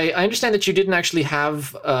 Now, I understand that you didn't actually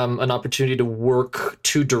have an opportunity to work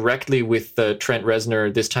too directly with Trent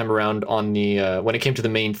Reznor this time around on the when it came to the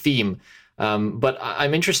main theme. But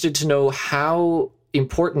I'm interested to know how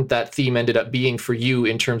important that theme ended up being for you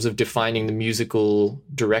in terms of defining the musical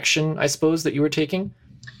direction, I suppose, that you were taking.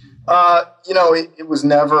 It was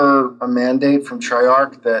never a mandate from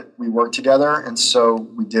Treyarch that we work together, and so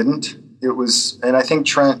we didn't. It was, and I think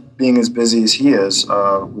Trent, being as busy as he is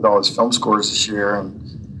with all his film scores this year, and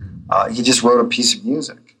he just wrote a piece of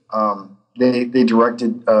music. They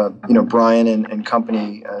directed, Brian and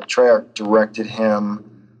company, Treyarch directed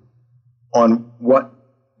him on what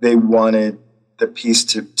they wanted the piece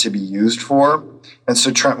to be used for, and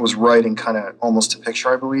so Trent was writing kind of almost a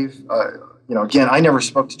picture, I believe. Again, I never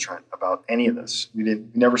spoke to Trent about any of this. We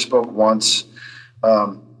never spoke once.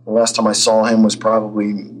 The last time I saw him was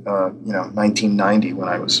probably, 1990 when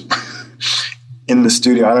I was in the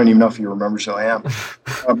studio. I don't even know if he remembers who I am.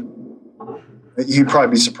 He'd probably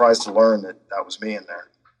be surprised to learn that was me in there,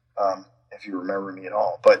 if you remember me at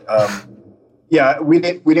all. But yeah, we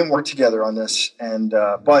didn't work together on this, and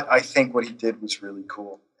but I think what he did was really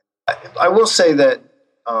cool. I will say that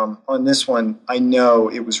on this one, I know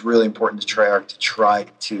it was really important to Treyarch to try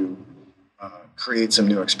to create some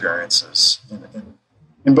new experiences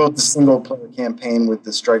in both the single player campaign with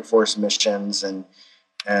the Strike Force missions and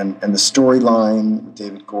the storyline with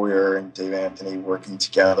David Goyer and Dave Anthony working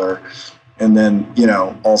together. And then,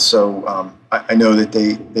 also I know that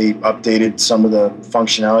they updated some of the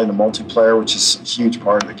functionality, the multiplayer, which is a huge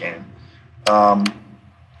part of the game,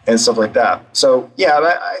 and stuff like that. So, yeah,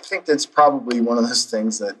 I think that's probably one of those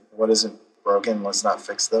things that what isn't broken, let's not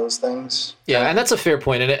fix those things. Yeah, and that's a fair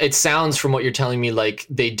point. And it sounds from what you're telling me like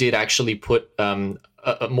they did actually put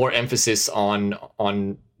a more emphasis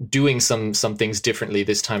on doing some things differently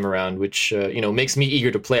this time around, which makes me eager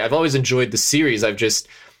to play. I've always enjoyed the series. I've just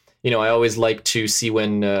I always like to see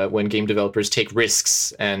when game developers take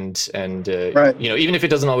risks and right. Even if it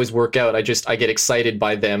doesn't always work out, I get excited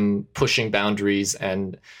by them pushing boundaries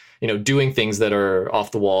and doing things that are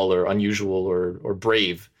off the wall or unusual or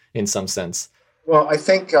brave in some sense. Well, I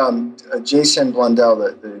think Jason Blundell,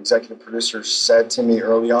 the executive producer, said to me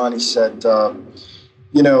early on, he said,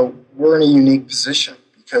 we're in a unique position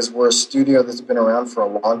because we're a studio that's been around for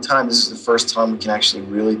a long time. This is the first time we can actually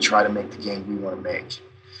really try to make the game we want to make.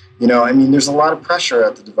 There's a lot of pressure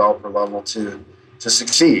at the developer level to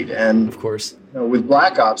succeed. And of course, with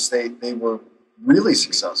Black Ops, they were really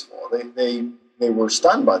successful. They were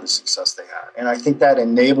stunned by the success they had. And I think that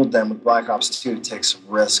enabled them with Black Ops 2 to take some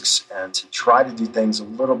risks and to try to do things a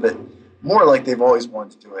little bit more like they've always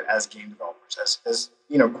wanted to do it as game developers, as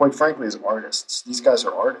quite frankly, as artists. These guys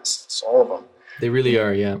are artists, all of them. They really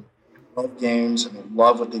are, yeah. They love games and they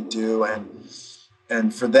love what they do.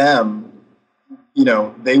 And for them,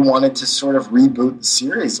 they wanted to sort of reboot the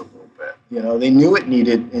series a little bit. They knew it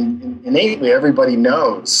needed, and innately everybody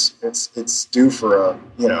knows it's due for a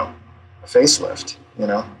facelift.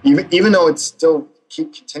 Even though it still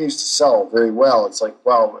continues to sell very well, it's like,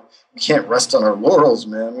 wow, we can't rest on our laurels,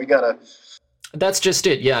 man. We gotta. That's just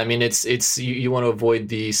it. Yeah, it's you want to avoid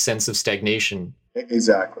the sense of stagnation.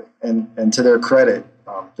 Exactly, and to their credit,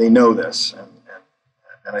 they know this,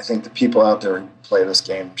 and I think the people out there who play this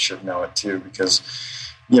game should know it too, because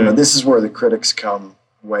this is where the critics come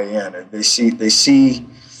weigh in, and they see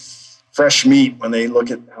fresh meat when they look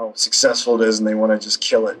at how successful it is, and they want to just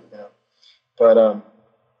kill it. But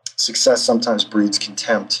success sometimes breeds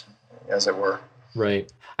contempt, as it were.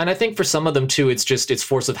 Right. And I think for some of them too, it's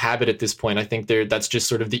force of habit at this point. I think that's just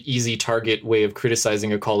sort of the easy target way of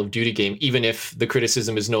criticizing a Call of Duty game, even if the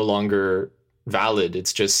criticism is no longer valid.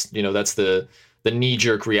 It's just, that's the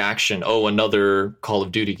knee-jerk reaction. Oh, another Call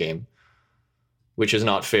of Duty game, which is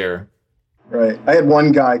not fair. Right. I had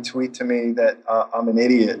one guy tweet to me that I'm an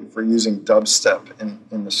idiot for using dubstep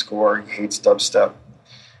in the score. He hates dubstep.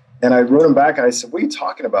 And I wrote him back and I said, what are you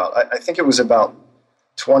talking about? I think it was about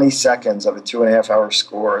 20 seconds of a 2.5-hour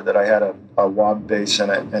score that I had a wah bass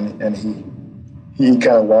in it, and he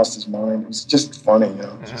kind of lost his mind. It was just funny,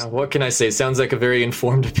 What can I say? Sounds like a very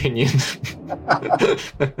informed opinion.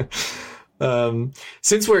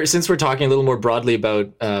 Since we're talking a little more broadly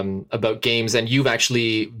about games, and you've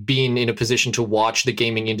actually been in a position to watch the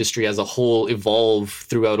gaming industry as a whole evolve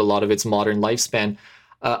throughout a lot of its modern lifespan,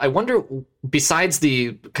 I wonder, besides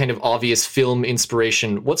the kind of obvious film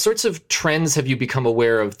inspiration, what sorts of trends have you become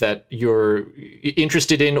aware of that you're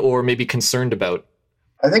interested in or maybe concerned about?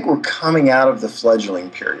 I think we're coming out of the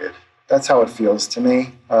fledgling period. That's how it feels to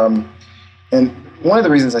me. And one of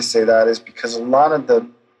the reasons I say that is because a lot of the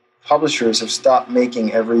publishers have stopped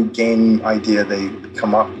making every game idea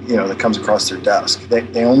that comes across their desk.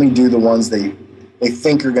 They only do the ones they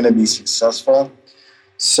think are going to be successful.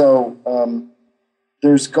 So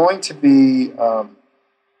there's going to be a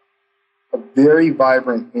very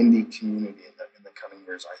vibrant indie community in the coming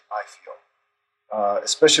years, I feel,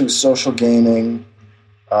 especially with social gaming.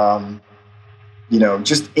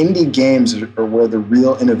 Just indie games are where the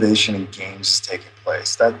real innovation in games is taking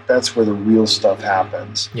place. That's where the real stuff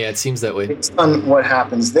happens. Yeah, it seems that way. Based on what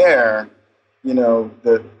happens there,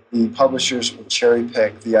 the publishers will cherry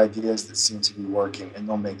pick the ideas that seem to be working, and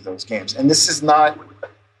they'll make those games. And this is not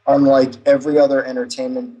unlike every other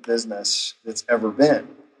entertainment business that's ever been.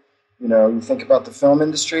 You think about the film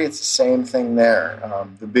industry, it's the same thing there.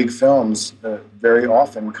 The big films very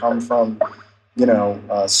often come from,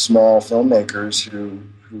 small filmmakers who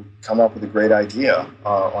come up with a great idea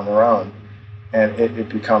on their own, and it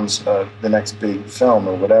becomes the next big film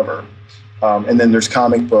or whatever. And then there's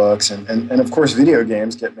comic books, and of course video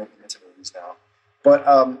games get made into movies now. But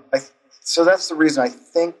so that's the reason I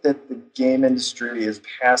think that the game industry is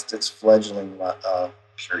past its fledgling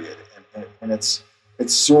period, and it's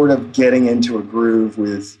sort of getting into a groove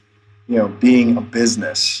with, being a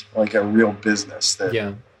business, like a real business.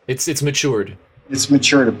 Yeah, it's matured. It's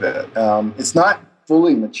matured a bit. It's not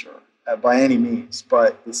fully mature. by any means,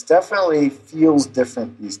 but it's definitely feels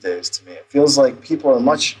different these days to me. It feels like people are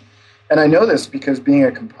much, and I know this because being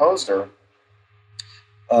a composer,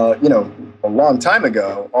 a long time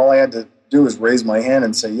ago, all I had to do was raise my hand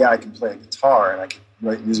and say, yeah, I can play a guitar and I can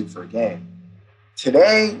write music for a game.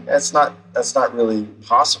 Today, that's not really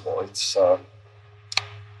possible. It's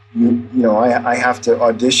I have to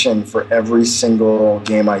audition for every single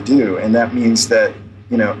game I do, and that means that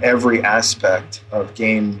every aspect of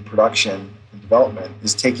game production and development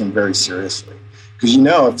is taken very seriously. Because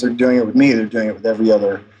if they're doing it with me, they're doing it with every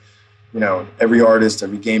other, every artist,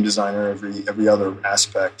 every game designer, every other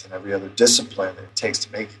aspect, and every other discipline that it takes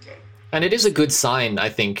to make a game. And it is a good sign, I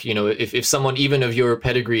think, if someone even of your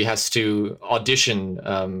pedigree has to audition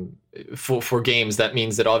for games, that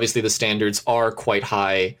means that obviously the standards are quite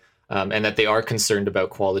high, and that they are concerned about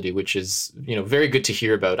quality, which is, very good to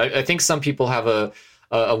hear about. I think some people have a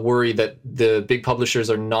worry that the big publishers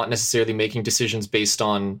are not necessarily making decisions based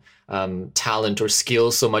on talent or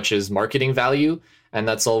skill so much as marketing value. And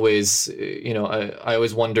that's always, I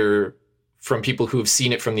always wonder from people who have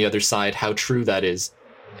seen it from the other side, how true that is.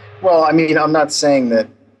 Well, I mean, I'm not saying that,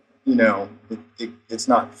 it's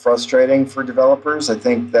not frustrating for developers. I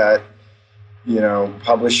think that,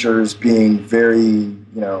 publishers being very,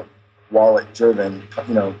 wallet driven,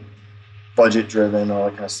 budget driven, all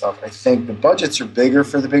that kind of stuff. I think the budgets are bigger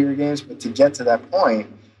for the bigger games, but to get to that point,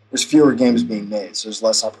 there's fewer games being made. So there's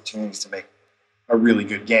less opportunities to make a really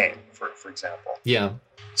good game, for example. Yeah.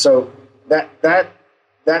 So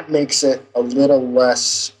that makes it a little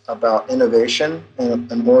less about innovation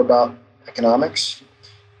and more about economics.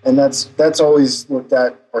 And that's always looked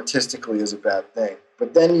at artistically as a bad thing.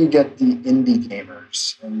 But then you get the indie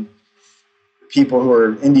gamers and people who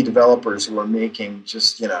are indie developers who are making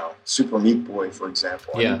just, Super Meat Boy, for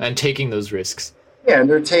example. Yeah, and taking those risks. Yeah, and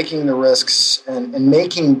they're taking the risks and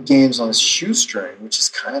making games on a shoestring, which is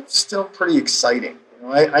kind of still pretty exciting.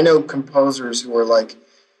 I know composers who are like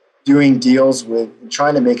doing deals with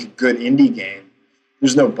trying to make a good indie game.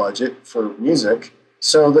 There's no budget for music.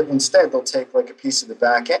 So instead, they'll take like a piece of the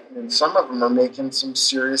back end, and some of them are making some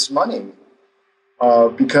serious money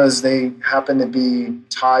because they happen to be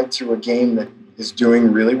tied to a game that is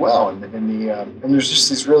doing really well. And there's just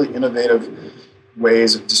these really innovative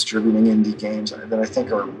ways of distributing indie games that I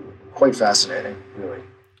think are quite fascinating, really.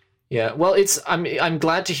 Yeah, well, I'm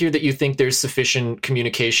glad to hear that you think there's sufficient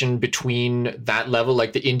communication between that level,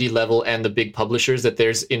 like the indie level, and the big publishers, that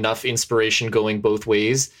there's enough inspiration going both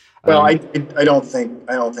ways. Well, I don't think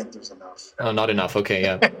there's enough. Oh, not enough. Okay,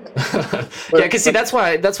 yeah. Yeah, because see, that's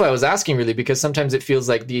why I was asking, really, because sometimes it feels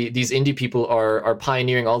like these indie people are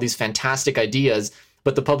pioneering all these fantastic ideas,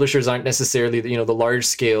 but the publishers aren't necessarily, the large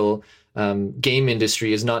scale game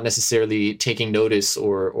industry is not necessarily taking notice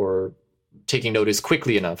or taking notice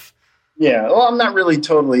quickly enough. Yeah, well, I'm not really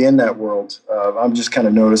totally in that world. I'm just kind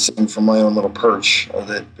of noticing from my own little perch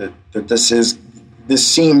that this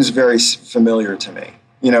seems very familiar to me.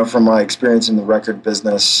 From my experience in the record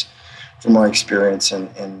business, from my experience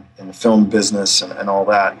in the film business and all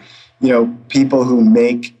that. People who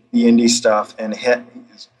make the indie stuff and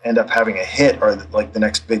end up having a hit are like the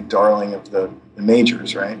next big darling of the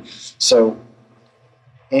majors, right? So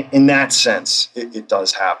in that sense, it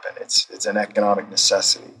does happen. It's an economic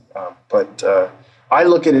necessity. But I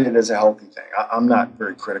look at it as a healthy thing. I'm not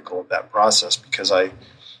very critical of that process because I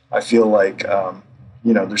feel like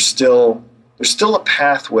there's still a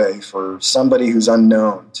pathway for somebody who's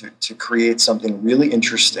unknown to create something really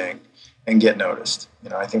interesting and get noticed.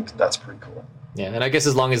 I think that's pretty cool. Yeah, and I guess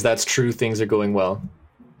as long as that's true, things are going well.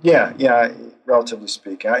 Yeah, relatively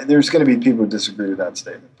speaking. There's going to be people who disagree with that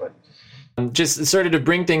statement, but just sort of to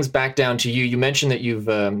bring things back down to you. You mentioned that you've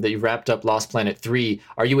wrapped up Lost Planet 3.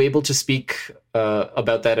 Are you able to speak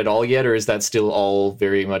about that at all yet, or is that still all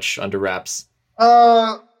very much under wraps?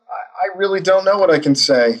 I really don't know what I can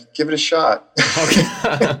say. Give it a shot. Okay.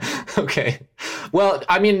 Okay. Well,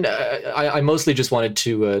 I mean, I mostly just wanted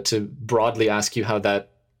to broadly ask you how that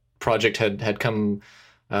project had come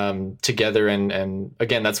together, and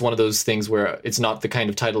again, that's one of those things where it's not the kind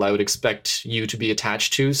of title I would expect you to be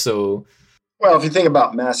attached to. So, well, if you think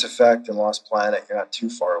about Mass Effect and Lost Planet, you're not too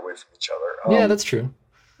far away from each other. Yeah, that's true.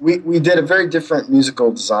 We did a very different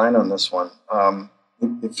musical design on this one.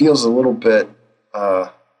 It feels a little bit.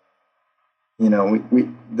 The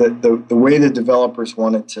way the developers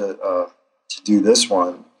wanted to do this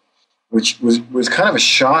one, which was kind of a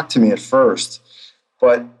shock to me at first,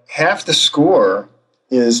 but half the score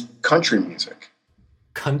is country music.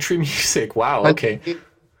 Country music, wow, okay.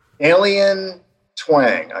 Alien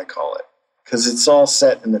twang, I call it, because it's all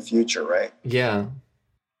set in the future, right? Yeah.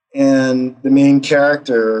 And the main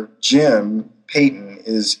character, Jim Peyton,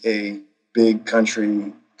 is a big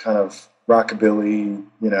country kind of rockabilly,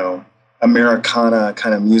 Americana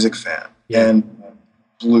kind of music fan and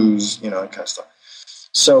blues, that kind of stuff.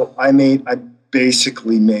 So I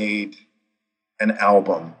basically made an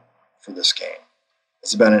album for this game.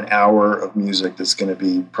 It's about an hour of music that's going to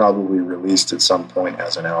be probably released at some point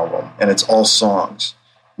as an album, and it's all songs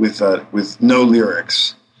with no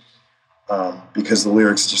lyrics because the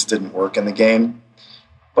lyrics just didn't work in the game.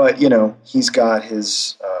 But he's got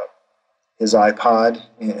his iPod,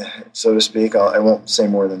 so to speak. I won't say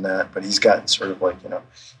more than that, but he's got sort of like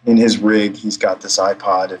in his rig, he's got this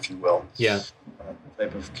iPod, if you will,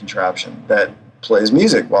 type of contraption that plays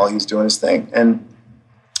music while he's doing his thing, and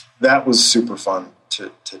that was super fun to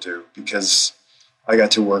do because I got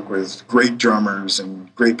to work with great drummers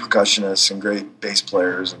and great percussionists and great bass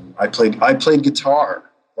players, and I played guitar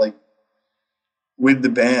like with the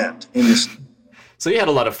band in this. So you had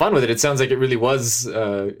a lot of fun with it. It sounds like it really was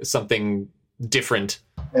something different.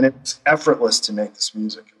 And it was effortless to make this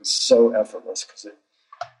music. It was so effortless because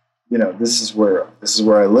this is where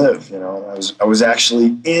I live. I was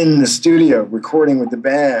actually in the studio recording with the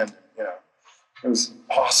band. It was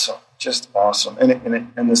awesome, just awesome,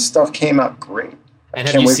 and the stuff came out great. And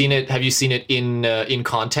have you seen it in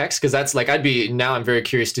context? Because that's like I'm very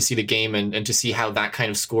curious to see the game and to see how that kind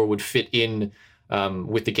of score would fit in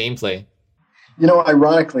with the gameplay.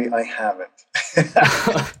 Ironically, I haven't.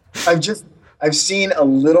 I've seen a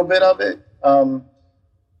little bit of it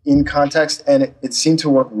in context, and it seemed to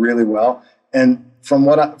work really well. And from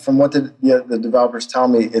what the developers tell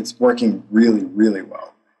me, it's working really, really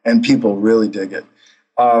well, and people really dig it.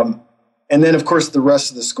 And then, of course, the rest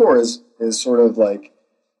of the score is sort of like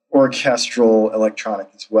orchestral electronic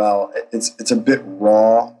as well. It's a bit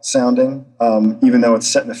raw sounding, even though it's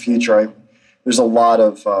set in the future. There's a lot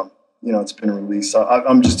of it's been released.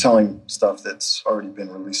 I'm just telling stuff that's already been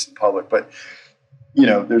released in public. But,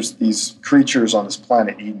 there's these creatures on this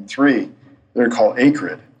planet, Eden 3. They're called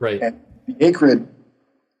Acrid. Right. And the Acrid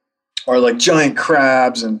are like giant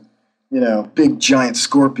crabs and, big giant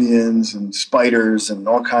scorpions and spiders and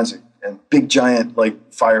all kinds of, and big giant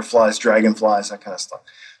like fireflies, dragonflies, that kind of stuff.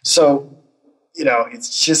 So,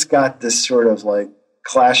 it's just got this sort of like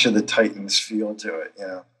Clash of the Titans feel to it,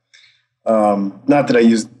 Not that I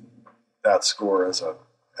used that score as a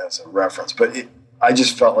reference, but I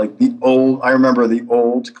just felt like I remember the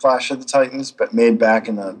old Clash of the Titans, but made back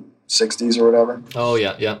in the 60s or whatever. Oh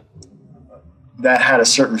yeah. That had a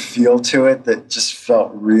certain feel to it that just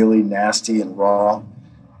felt really nasty and raw,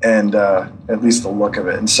 and at least the look of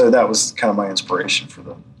it. And so that was kind of my inspiration for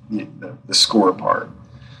the score part.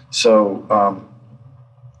 So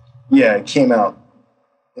it came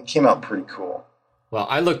out pretty cool. Well,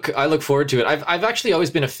 I look forward to it. I've actually always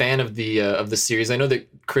been a fan of the series. I know that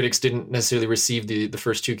critics didn't necessarily receive the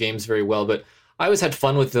first two games very well, but I always had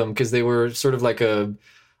fun with them because they were sort of like a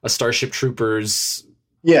Starship Troopers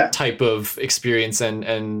type of experience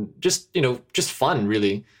and just fun,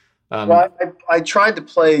 really. I tried to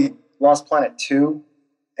play Lost Planet 2,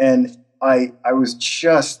 and I was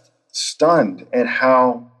just stunned at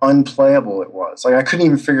how unplayable it was. Like I couldn't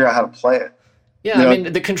even figure out how to play it. Yeah, I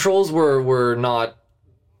mean the controls were not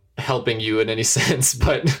helping you in any sense,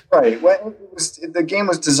 but right. Well, the game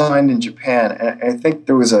was designed in Japan, and I think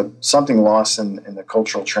there was something lost in the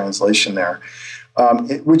cultural translation there,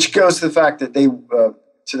 which goes to the fact that they,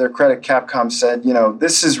 to their credit, Capcom said,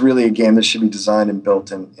 this is really a game that should be designed and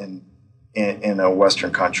built in a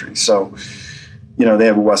Western country. So, they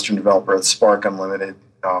have a Western developer at Spark Unlimited,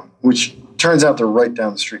 which turns out they're right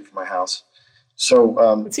down the street from my house.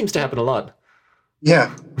 So it seems to happen a lot.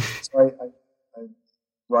 Yeah, so I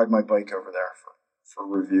ride my bike over there for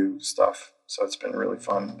review stuff. So it's been really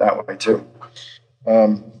fun that way too.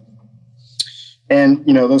 And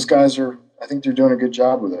those guys I think they're doing a good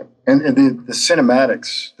job with it. And the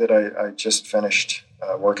cinematics that I just finished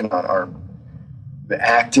working on the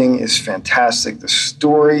acting is fantastic. The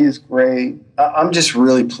story is great. I'm just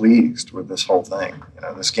really pleased with this whole thing.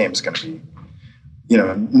 This game is going to be,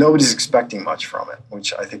 nobody's expecting much from it,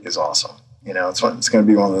 which I think is awesome. It's going to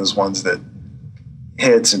be one of those ones that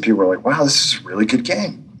hits and people are like, wow, this is a really good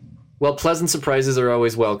game. Well, pleasant surprises are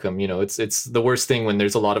always welcome. It's the worst thing when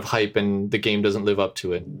there's a lot of hype and the game doesn't live up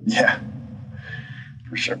to it. Yeah,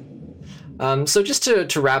 for sure. So just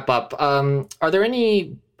to wrap up, are there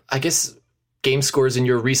any, game scores in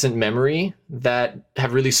your recent memory that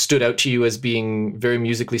have really stood out to you as being very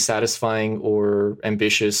musically satisfying or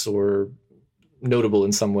ambitious or notable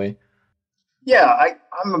in some way? Yeah,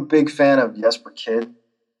 I'm a big fan of Jesper Kyd.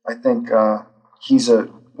 I think he's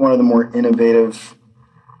one of the more innovative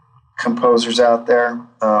composers out there.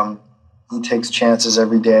 He takes chances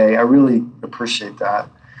every day. I really appreciate that.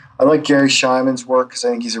 I like Gary Scheinman's work because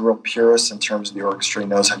I think he's a real purist in terms of the orchestra. He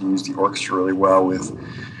knows how to use the orchestra really well with,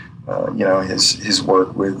 his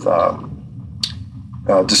work with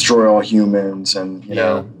Destroy All Humans and,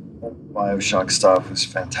 BioShock stuff is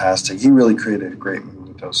fantastic. He really created a great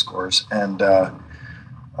movie with those scores. And,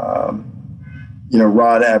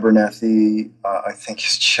 Rod Abernethy, I think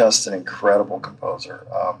is just an incredible composer.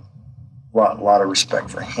 A lot of respect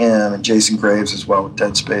for him, and Jason Graves as well with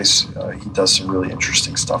Dead Space. He does some really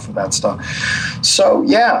interesting stuff with that stuff. So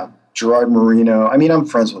yeah, Gerard Marino. I mean, I'm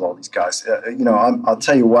friends with all these guys. I'll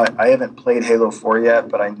tell you what, I haven't played Halo 4 yet,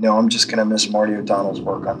 but I know I'm just going to miss Marty O'Donnell's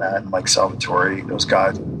work on that, and Mike Salvatore, those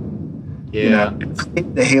guys. Yeah.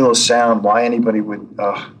 The Halo sound, why anybody would,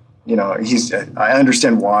 I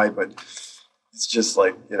understand why, but it's just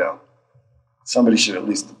like, somebody should at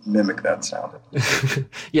least mimic that sound.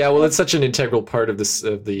 Yeah, well, it's such an integral part of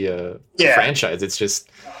the franchise. It's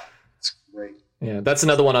great. Yeah, that's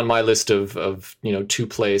another one on my list of to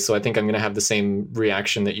play. So I think I'm going to have the same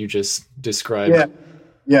reaction that you just described.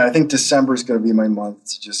 Yeah. I think December is going to be my month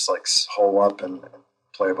to just like hole up and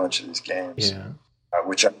play a bunch of these games. Yeah,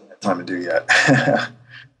 which I haven't had time to do yet.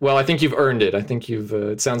 Well, I think you've earned it. I think you've.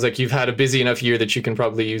 It sounds like you've had a busy enough year that you can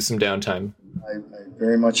probably use some downtime. I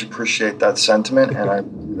very much appreciate that sentiment, and I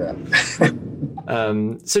do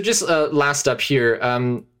that. So just last up here,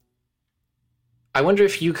 I wonder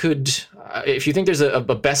if you could, if you think there's a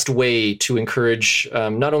best way to encourage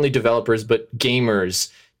not only developers but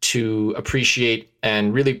gamers to appreciate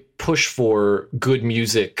and really push for good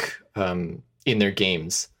music in their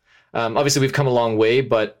games. Obviously, we've come a long way,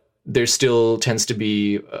 but there still tends to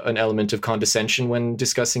be an element of condescension when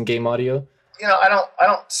discussing game audio. I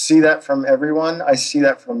don't see that from everyone. I see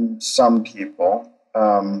that from some people.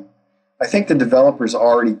 I think the developers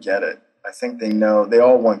already get it. I think they know. They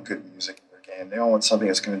all want good music in their game. They all want something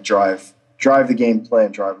that's going to drive the gameplay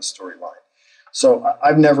and drive the storyline. So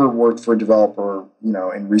I've never worked for a developer, in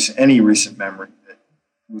any recent memory that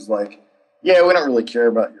was like, yeah, we don't really care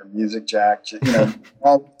about your music, Jack.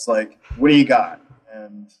 It's like, what do you got?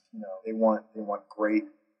 And they want great,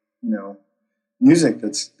 music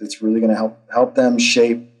that's really going to help them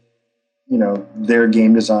shape, their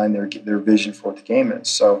game design, their vision for what the game is.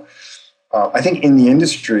 So I think in the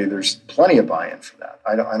industry, there's plenty of buy-in for that.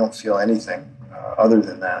 I don't feel anything other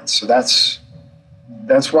than that. So that's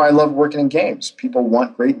why I love working in games. People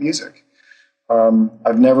want great music.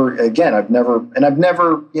 I've never had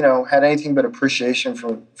anything but appreciation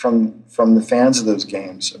from the fans of those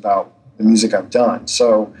games about the music I've done.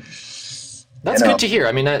 So that's good to hear.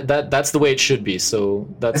 I mean, that's the way it should be. So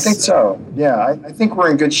I think so. Yeah, I think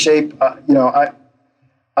we're in good shape. I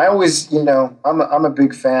always, I'm a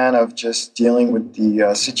big fan of just dealing with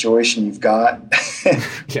the situation you've got.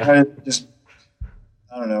 Yeah. Just,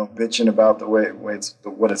 I don't know, bitching about the way it's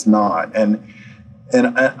what it's not, and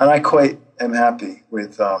I quite am happy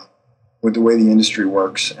with the way the industry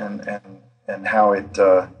works and how it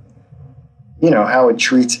how it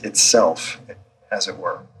treats itself, as it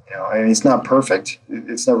were. It's not perfect.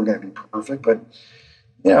 It's never going to be perfect, but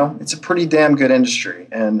it's a pretty damn good industry,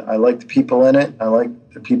 and I like the people in it. I like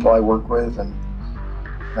the people I work with, and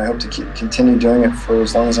I hope to continue doing it for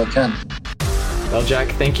as long as I can. Well, Jack,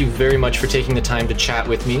 thank you very much for taking the time to chat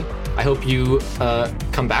with me. I hope you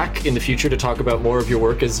come back in the future to talk about more of your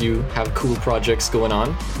work as you have cool projects going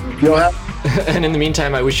on. And in the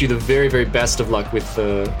meantime, I wish you the very, very best of luck with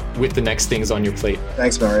the next things on your plate.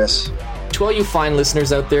 Thanks, Marius. To all you fine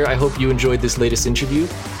listeners out there, I hope you enjoyed this latest interview.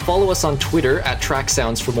 Follow us on Twitter at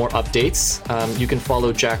TrackSounds for more updates. You can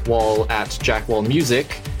follow Jack Wall at Jack Wall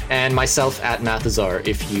Music, and myself at Mathazar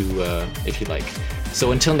if you like.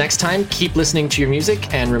 So until next time, keep listening to your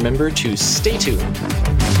music, and remember to stay tuned.